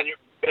he had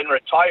been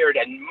retired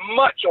and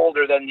much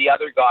older than the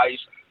other guys,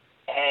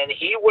 and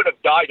he would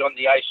have died on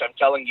the ice, I'm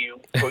telling you,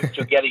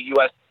 to get a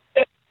U.S.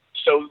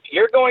 So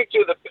you're going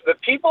to the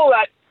people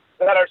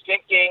that are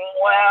thinking,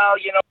 well,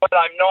 you know what,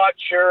 I'm not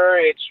sure.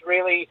 It's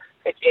really,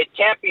 it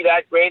can't be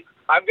that great.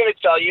 I'm going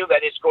to tell you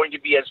that it's going to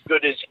be as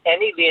good as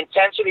the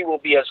intensity will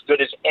be as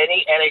good as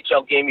any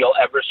NHL game you'll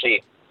ever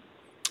see.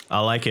 I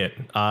like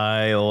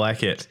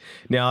it.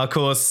 Now, of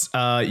course,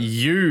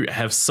 you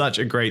have such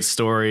a great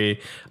story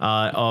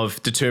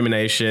of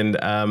determination.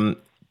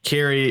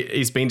 Kerry,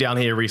 he's been down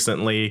here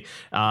recently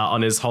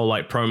on his whole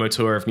promo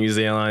tour of New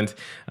Zealand.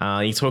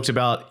 He talked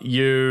about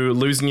you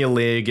losing your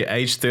leg at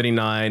age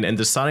 39 and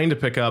deciding to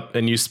pick up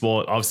a new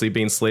sport, obviously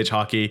being sledge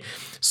hockey.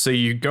 So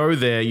you go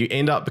there, you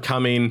end up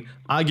becoming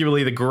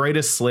arguably the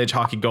greatest sledge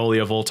hockey goalie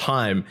of all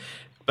time.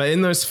 But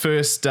in those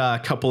first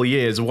couple of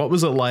years, what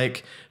was it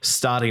like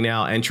starting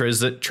out and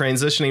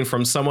transitioning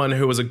from someone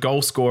who was a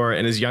goal scorer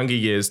in his younger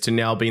years to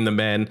now being the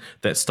man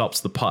that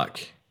stops the puck?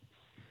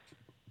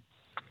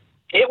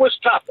 It was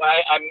tough.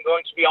 I'm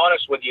going to be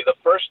honest with you. The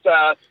first,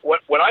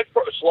 when I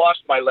first lost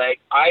my leg,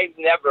 I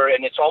never,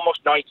 and it's almost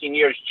 19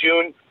 years,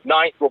 June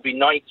 9th will be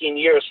 19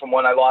 years from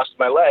when I lost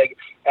my leg,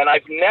 and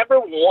I've never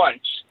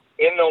once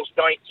in those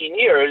 19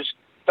 years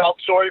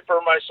felt sorry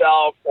for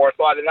myself or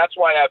thought, and that's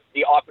why I have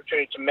the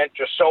opportunity to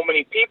mentor so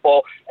many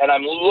people, and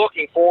I'm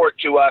looking forward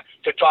to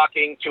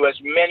talking to as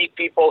many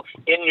people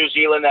in New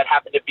Zealand that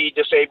happen to be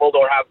disabled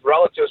or have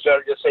relatives that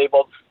are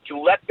disabled, to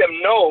let them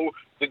know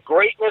the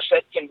greatness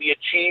that can be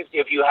achieved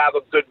if you have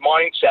a good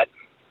mindset.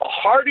 The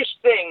hardest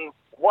thing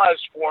was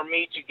for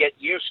me to get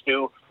used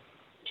to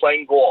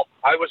playing goal.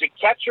 I was a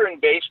catcher in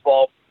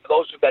baseball. For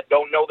those that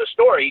don't know the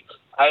story,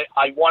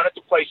 I wanted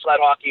to play sled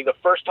hockey. The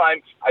first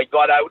time I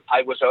got out,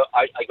 I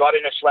got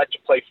in a sled to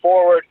play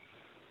forward.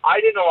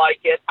 I didn't like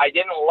it. I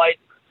didn't like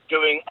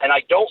doing, and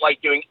I don't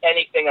like doing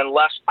anything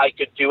unless I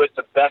could do it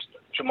the best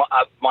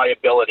of my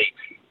ability.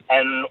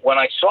 And when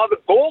I saw the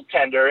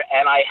goaltender,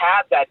 and I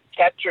had that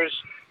catcher's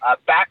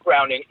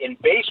background in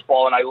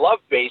baseball, and I love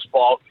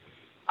baseball,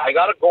 I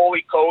got a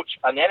goalie coach,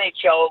 an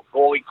NHL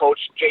goalie coach,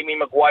 Jamie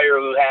McGuire,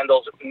 who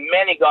handles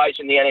many guys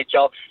in the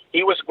NHL.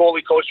 He was a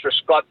goalie coach for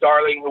Scott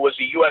Darling, who was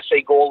a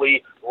USA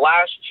goalie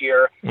last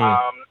year,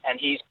 and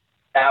he's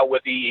now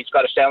he's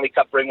got a Stanley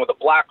Cup ring with the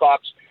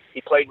Blackhawks.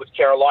 He played with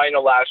Carolina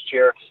last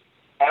year.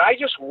 And I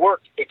just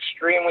worked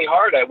extremely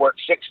hard. I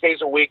worked 6 days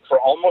a week for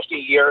almost a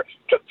year,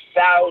 took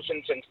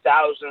thousands and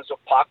thousands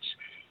of pucks,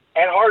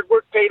 and hard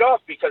work paid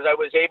off because I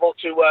was able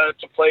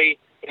to play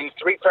in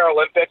 3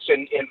 Paralympics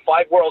and in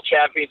 5 World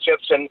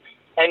Championships and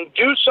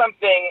do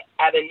something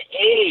at an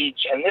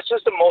age, and this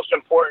is the most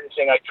important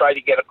thing I try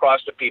to get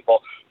across to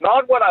people,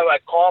 not what I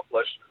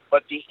accomplished,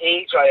 but the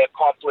age I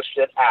accomplished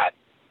it at.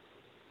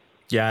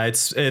 Yeah,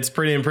 it's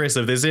pretty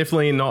impressive. There's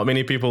definitely not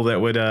many people that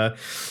would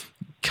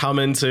come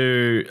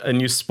into a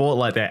new sport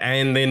like that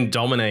and then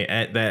dominate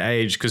at that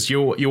age, because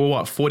you were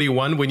what,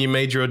 41 when you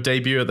made your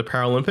debut at the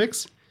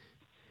Paralympics?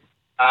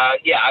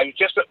 Yeah, I was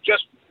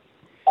just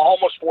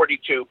almost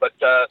 42, but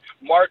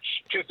March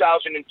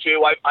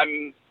 2002.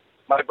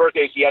 My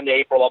birthday is the end of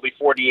April. I'll be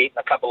 48 in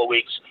a couple of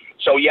weeks.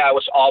 So yeah, I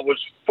was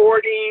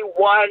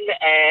 41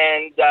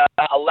 and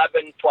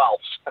 11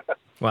 12s.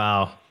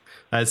 Wow.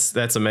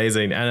 That's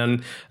amazing.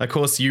 And of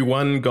course you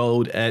won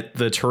gold at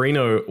the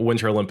Torino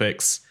Winter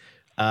Olympics.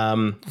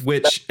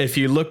 Which, if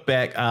you look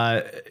back,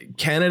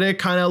 Canada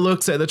kind of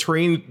looks at the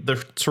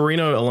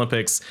Torino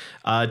Olympics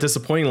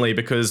disappointingly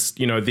because,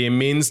 you know, their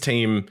men's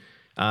team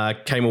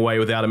came away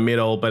without a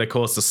medal. But, of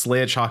course, the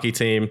sledge hockey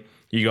team,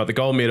 you got the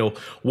gold medal.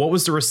 What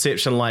was the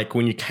reception like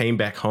when you came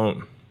back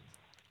home?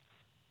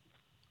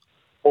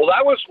 Well,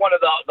 that was one of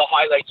the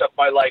highlights of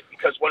my life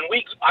because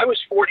I was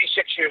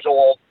 46 years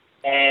old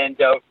and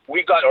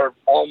we got, or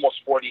almost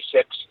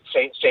 46,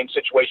 same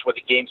situation with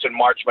the games in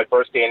March, my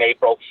birthday in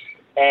April.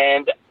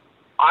 And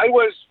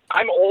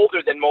I'm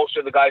older than most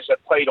of the guys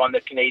that played on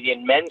the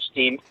Canadian men's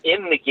team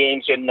in the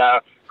games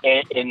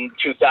in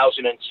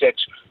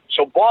 2006.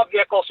 So Bob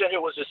Nicholson,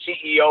 who was the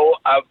CEO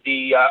of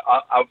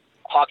of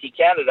Hockey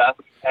Canada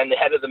and the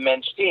head of the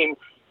men's team,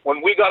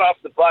 when we got off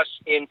the bus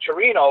in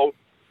Torino,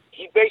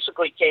 he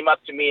basically came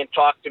up to me and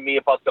talked to me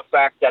about the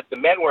fact that the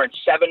men were in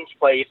 7th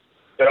place.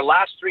 Their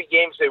last 3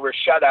 games, they were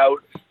shut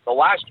out. The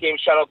last game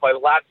shut out by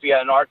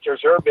Latvia and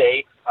Arturs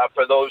Urbe,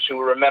 for those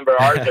who remember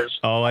Arturs.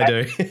 Oh, I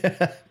do.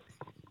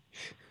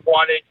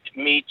 Wanted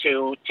me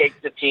to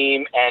take the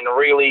team and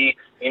really,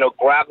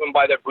 grab them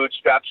by their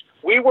bootstraps.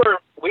 We were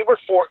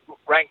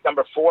ranked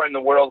number 4 in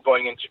the world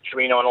going into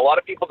Torino, and a lot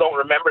of people don't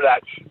remember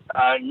that.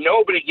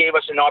 Nobody gave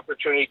us an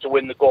opportunity to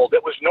win the gold.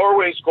 It was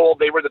Norway's gold.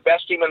 They were the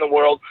best team in the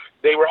world.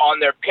 They were on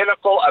their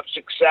pinnacle of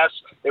success.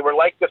 They were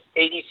like the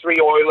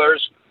 '83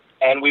 Oilers.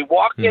 And we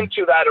walked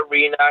into that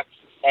arena,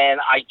 and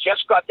I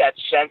just got that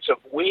sense of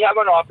we have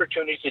an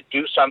opportunity to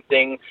do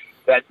something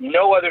that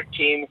no other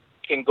team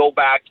can go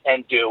back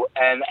and do,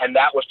 and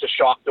that was to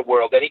shock the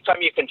world.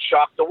 Anytime you can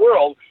shock the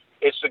world,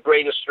 it's the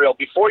greatest thrill.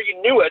 Before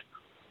you knew it,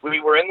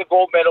 we were in the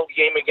gold medal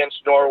game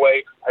against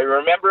Norway. I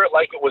remember it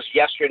like it was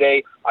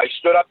yesterday. I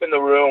stood up in the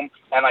room,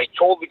 and I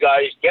told the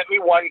guys, get me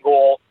 1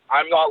 goal.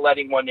 I'm not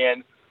letting one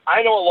in.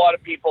 I know a lot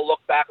of people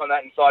look back on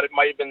that and thought it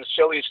might have been the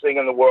silliest thing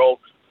in the world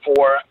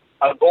for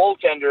a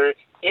goaltender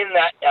in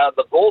that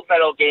the gold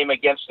medal game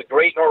against the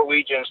great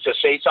Norwegians to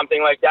say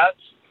something like that.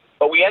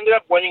 But we ended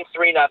up winning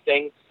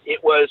 3-0.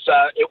 It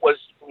was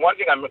one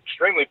thing I'm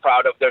extremely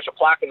proud of. There's a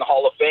plaque in the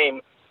Hall of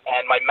Fame,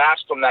 and my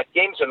mask from that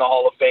game's in the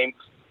Hall of Fame.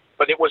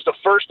 But it was the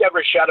first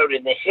ever shutout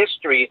in the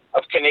history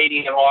of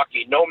Canadian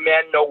hockey. No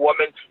men, no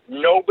women,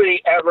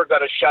 nobody ever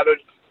got a shutout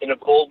in a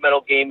gold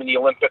medal game in the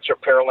Olympics or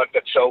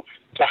Paralympics. So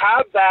to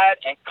have that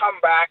and come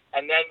back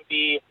and then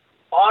be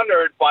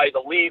honored by the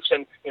Leafs,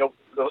 and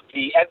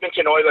the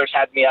Edmonton Oilers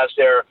had me as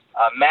their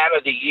man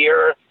of the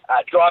year,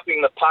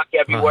 dropping the puck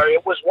everywhere.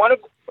 It was one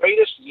of the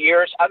greatest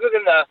years, other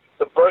than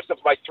the birth of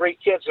my 3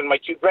 kids and my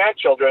 2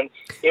 grandchildren.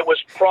 It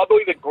was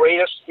probably the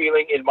greatest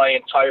feeling in my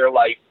entire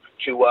life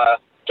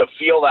to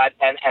feel that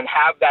and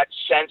have that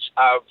sense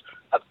of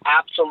of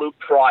absolute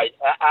pride,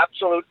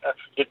 absolute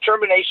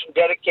determination,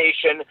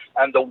 dedication,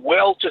 and the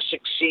will to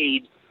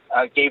succeed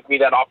gave me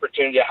that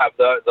opportunity to have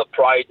the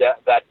pride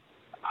that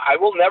I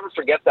will never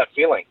forget that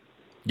feeling.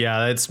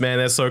 Yeah,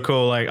 that's so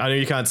cool. Like, I know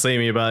you can't see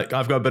me, but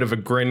I've got a bit of a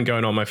grin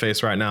going on my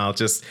face right now.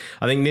 Just,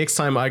 I think next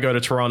time I go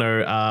to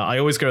Toronto, I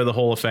always go to the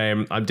Hall of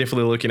Fame. I'm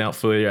definitely looking out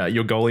for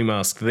your goalie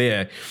mask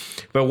there.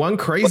 But one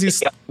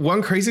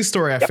crazy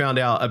story I found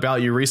out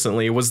about you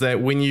recently was that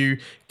when you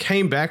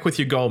came back with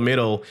your gold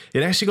medal,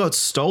 it actually got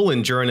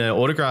stolen during an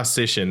autograph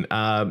session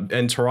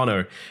in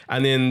Toronto.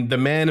 And then the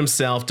man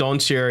himself, Don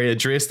Cherry,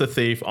 addressed the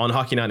thief on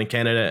Hockey Night in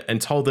Canada and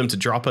told them to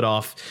drop it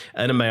off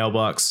in a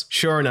mailbox.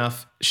 Sure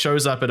enough,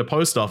 shows up at a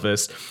post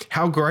office.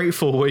 How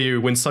grateful were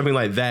you when something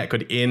like that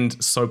could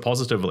end so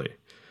positively?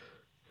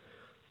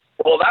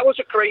 Well, that was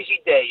a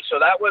crazy day. So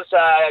that was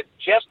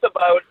just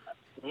about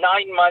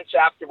 9 months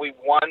after we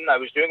won. I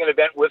was doing an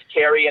event with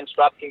Kerry and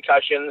Stop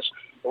Concussions.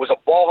 It was a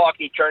ball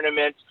hockey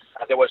tournament.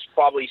 There was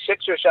probably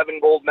 6 or 7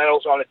 gold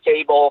medals on the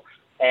table.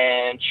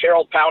 And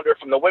Cheryl Pounder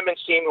from the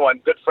women's team, who I'm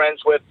good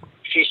friends with,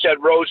 she said,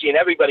 Rosie, and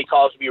everybody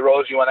calls me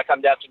Rosie. When I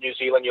come down to New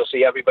Zealand, you'll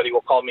see everybody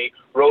will call me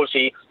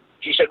Rosie.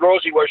 She said,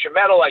 Rosie, where's your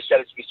medal? I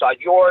said, it's beside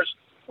yours.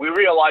 We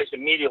realized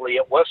immediately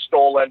it was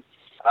stolen.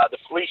 The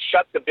police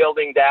shut the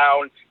building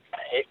down.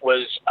 It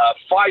was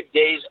 5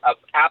 days of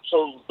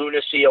absolute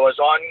lunacy. I was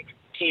on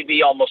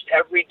TV almost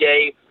every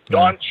day.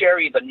 Don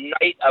Cherry, the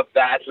night of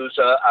that, who's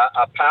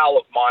a pal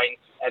of mine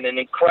and an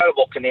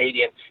incredible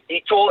Canadian,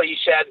 he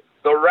said,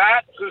 the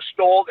rat who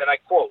stole, and I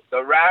quote,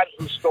 the rat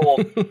who stole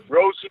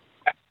Rosie,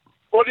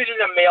 put it in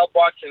a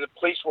mailbox and the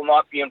police will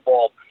not be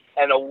involved.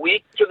 And a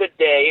week to the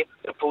day,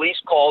 the police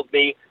called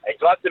me. I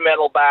got the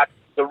medal back.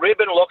 The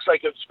ribbon looks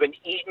like it's been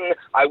eaten.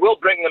 I will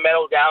bring the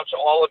medal down so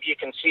all of you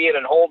can see it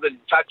and hold it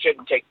and touch it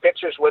and take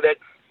pictures with it.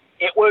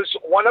 It was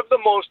one of the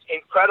most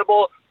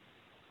incredible.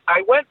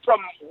 I went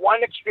from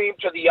one extreme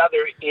to the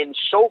other in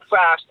so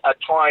fast a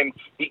time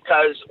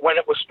because when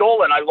it was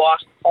stolen, I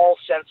lost all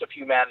sense of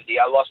humanity.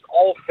 I lost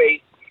all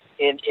faith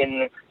in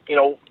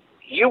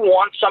you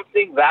want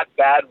something that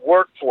bad,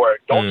 work for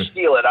it. Don't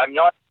steal it. I'm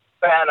not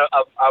fan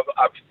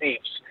of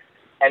thieves.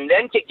 And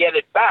then to get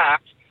it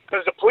back,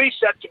 because the police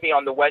said to me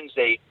on the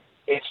Wednesday,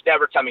 it's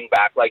never coming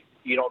back. Like,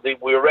 we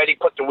already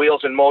put the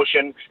wheels in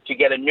motion to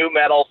get a new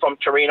medal from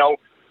Torino.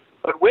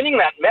 But winning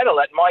that medal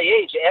at my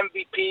age,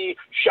 MVP,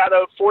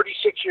 shutout,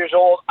 46 years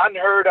old,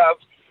 unheard of,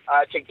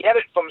 to get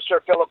it from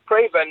Sir Philip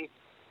Craven,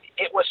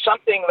 it was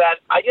something that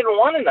I didn't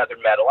want another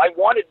medal. I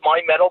wanted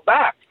my medal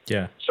back.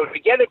 Yeah. So to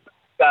get it,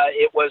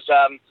 it was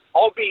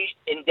I'll be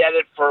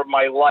indebted for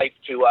my life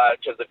to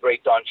the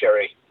great Don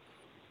Cherry.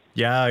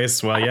 Yeah,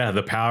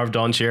 the power of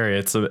Don Cherry.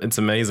 It's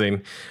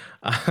amazing.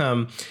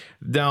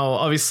 Now,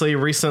 obviously,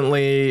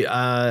 recently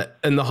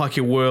in the hockey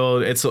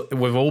world,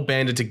 we've all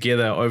banded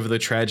together over the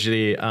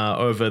tragedy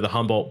over the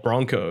Humboldt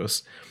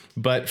Broncos.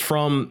 But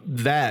from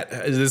that,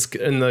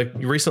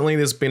 recently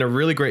there's been a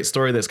really great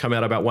story that's come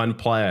out about one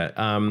player,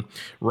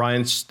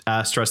 Ryan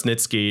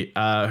Strasnitsky,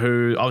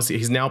 who obviously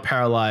he's now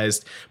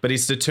paralyzed, but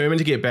he's determined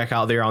to get back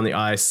out there on the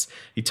ice.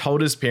 He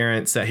told his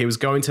parents that he was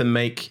going to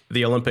make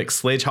the Olympic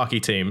sledge hockey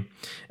team,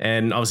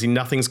 and obviously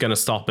nothing's going to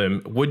stop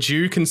him. Would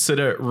you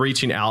consider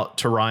reaching out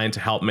to Ryan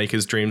to help make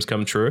his dreams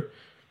come true?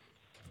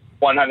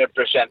 100%.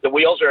 The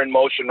wheels are in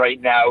motion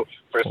right now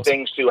for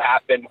things to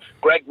happen.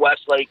 Greg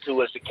Westlake, who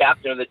is the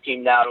captain of the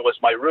team now and was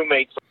my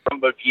roommate for a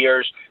number of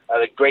years,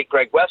 the great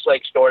Greg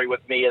Westlake story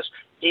with me is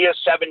he is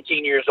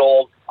 17 years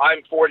old.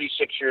 I'm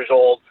 46 years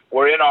old.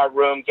 We're in our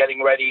room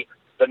getting ready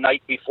the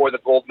night before the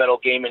gold medal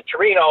game in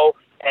Torino.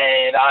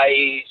 And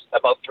I,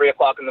 about 3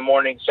 o'clock in the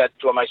morning, said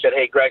to him, I said,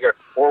 hey, Gregor,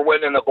 we're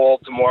winning the goal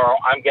tomorrow.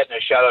 I'm getting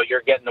a shutout. You're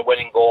getting the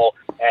winning goal.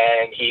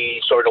 And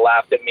he sort of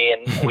laughed at me,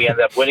 and we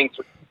ended up winning.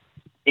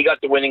 He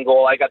got the winning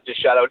goal. I got the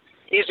shutout.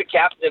 He's the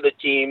captain of the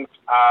team.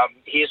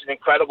 He's an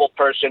incredible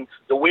person.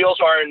 The wheels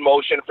are in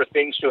motion for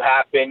things to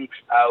happen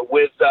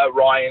with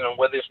Ryan and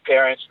with his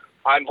parents.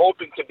 I'm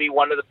hoping to be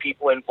one of the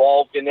people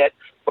involved in it,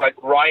 but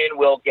Ryan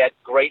will get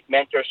great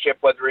mentorship,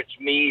 whether it's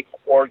me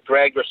or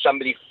Greg or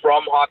somebody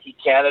from Hockey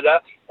Canada,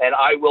 and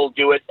I will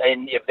do it.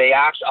 And if they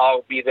ask,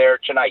 I'll be there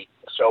tonight.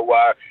 So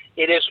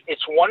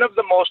it's one of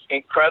the most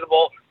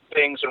incredible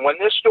things. And when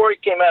this story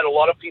came out, a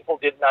lot of people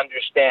didn't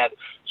understand.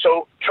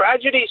 So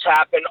tragedies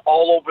happen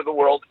all over the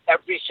world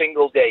every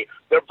single day.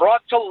 They're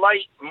brought to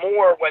light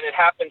more when it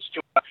happens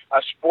to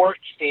a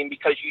sports team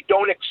because you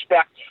don't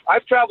expect.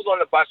 I've traveled on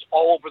the bus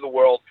all over the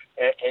world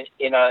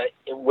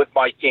with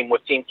my team,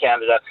 with Team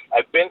Canada.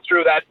 I've been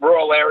through that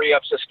rural area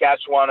of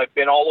Saskatchewan. I've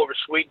been all over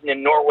Sweden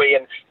and Norway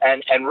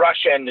and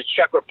Russia and the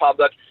Czech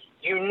Republic.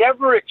 You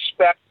never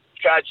expect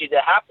tragedy to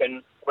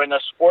happen when a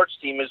sports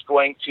team is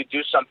going to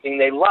do something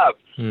they love.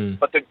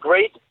 But the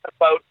great thing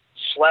about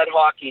sled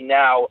hockey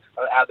now,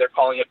 they're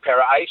calling it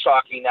para-ice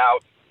hockey now,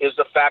 is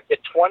the fact that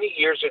 20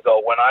 years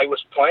ago when I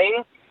was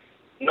playing,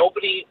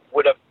 nobody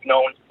would have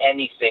known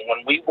anything.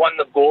 When we won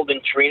the gold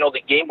in Torino,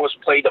 the game was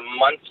played a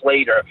month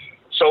later.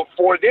 So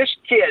for this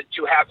kid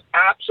to have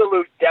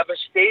absolute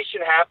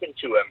devastation happen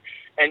to him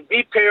and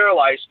be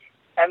paralyzed,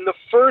 And the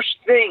first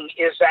thing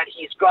is that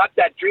he's got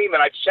that dream,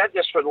 and I've said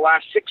this for the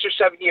last 6 or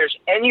 7 years.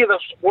 Any of the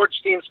sports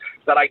teams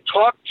that I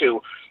talk to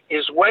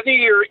is whether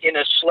you're in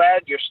a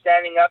sled, you're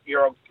standing up,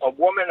 you're a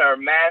woman or a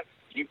man,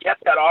 you get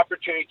that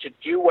opportunity to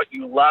do what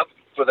you love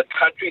for the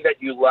country that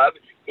you love.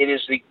 It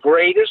is the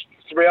greatest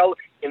thrill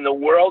in the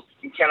world.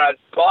 You cannot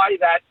buy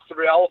that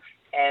thrill.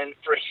 And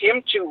for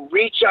him to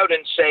reach out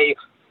and say,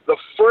 the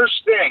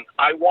first thing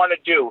I want to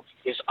do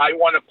is I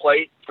want to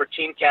play for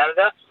Team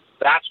Canada,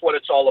 that's what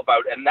it's all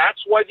about. And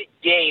that's why the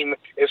game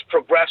has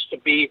progressed to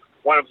be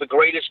one of the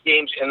greatest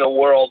games in the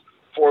world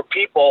for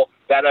people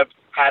that have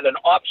had an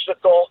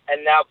obstacle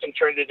and now can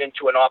turn it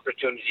into an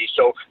opportunity.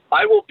 So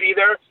I will be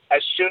there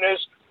as soon as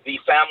the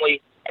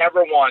family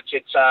ever wants.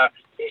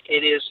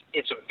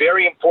 It's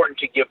very important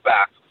to give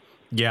back.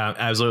 Yeah,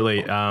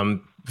 absolutely.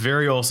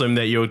 Very awesome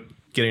that you're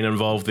getting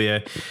involved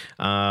there.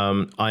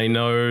 I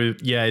know,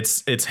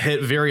 it's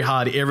hit very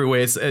hard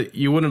everywhere.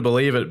 You wouldn't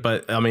believe it,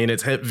 but I mean,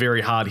 it's hit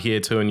very hard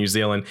here too in New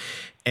Zealand.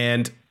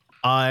 And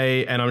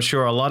I'm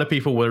sure a lot of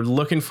people were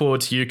looking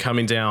forward to you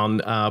coming down.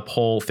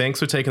 Paul, thanks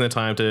for taking the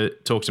time to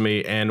talk to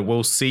me, and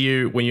we'll see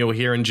you when you're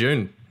here in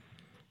June.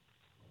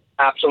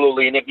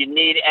 Absolutely. And if you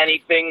need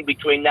anything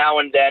between now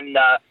and then,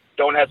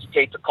 don't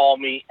hesitate to call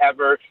me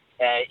ever.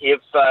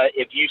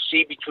 If you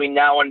see between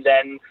now and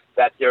then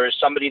that there is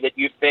somebody that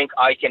you think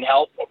I can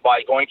help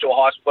by going to a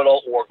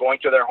hospital or going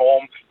to their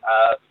home,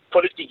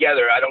 put it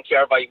together. I don't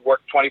care if I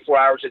work 24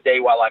 hours a day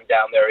while I'm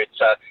down there.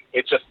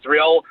 It's a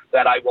thrill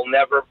that I will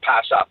never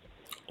pass up.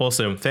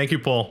 Awesome. Thank you,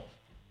 Paul.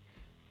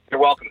 You're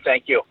welcome.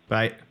 Thank you.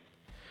 Bye.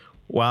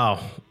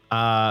 Wow.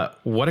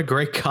 What a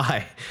great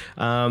guy.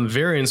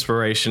 Very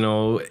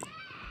inspirational.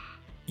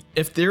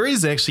 If there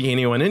is actually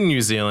anyone in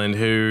New Zealand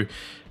who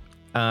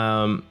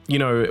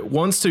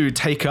wants to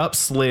take up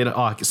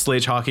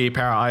sledge hockey,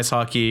 para ice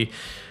hockey,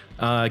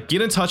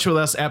 get in touch with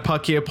us at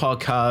Puck Here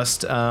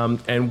Podcast,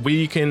 and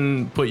we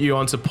can put you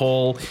onto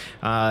Paul.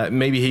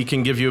 Maybe he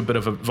can give you a bit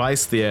of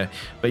advice there.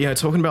 But yeah,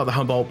 talking about the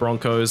Humboldt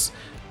Broncos,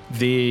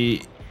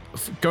 the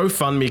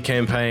GoFundMe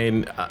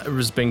campaign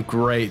has been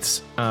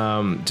great.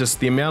 Just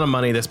the amount of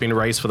money that's been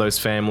raised for those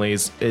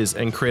families is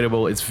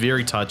incredible. It's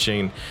very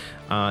touching.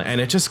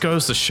 And it just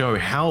goes to show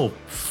how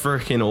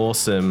freaking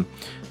awesome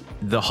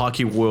the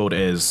hockey world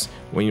is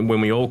when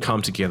we all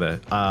come together.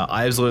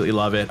 I absolutely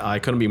love it. I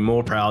couldn't be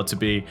more proud to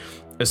be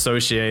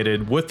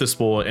associated with the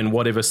sport in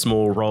whatever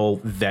small role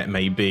that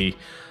may be.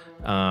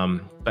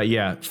 But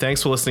yeah,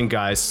 thanks for listening,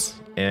 guys.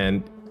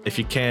 And if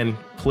you can,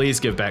 please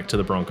give back to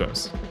the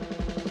Broncos.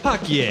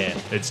 Puck Yeah,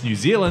 it's New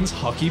Zealand's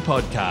hockey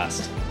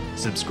podcast.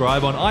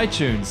 Subscribe on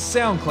iTunes,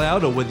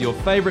 SoundCloud, or with your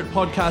favorite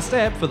podcast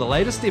app for the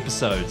latest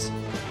episodes.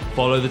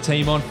 Follow the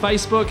team on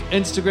Facebook,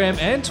 Instagram,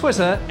 and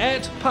Twitter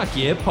at Puck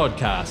Yeah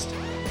Podcast.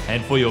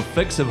 And for your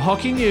fix of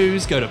hockey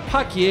news, go to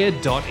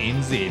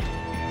puckyeah.nz.